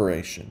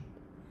cooperation,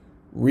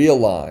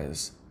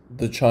 realize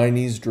the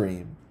Chinese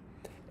dream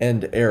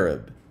and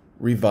Arab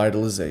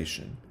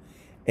revitalization,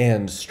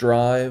 and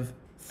strive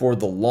for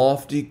the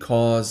lofty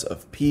cause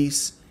of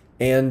peace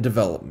and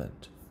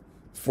development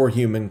for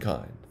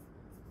humankind.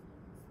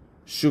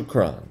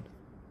 Shukran.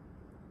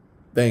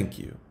 Thank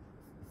you.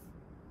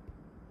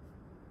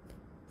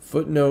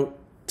 Footnote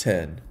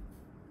 10.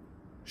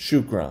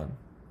 Shukran.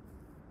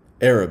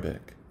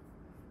 Arabic.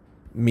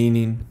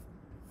 Meaning,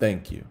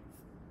 thank you.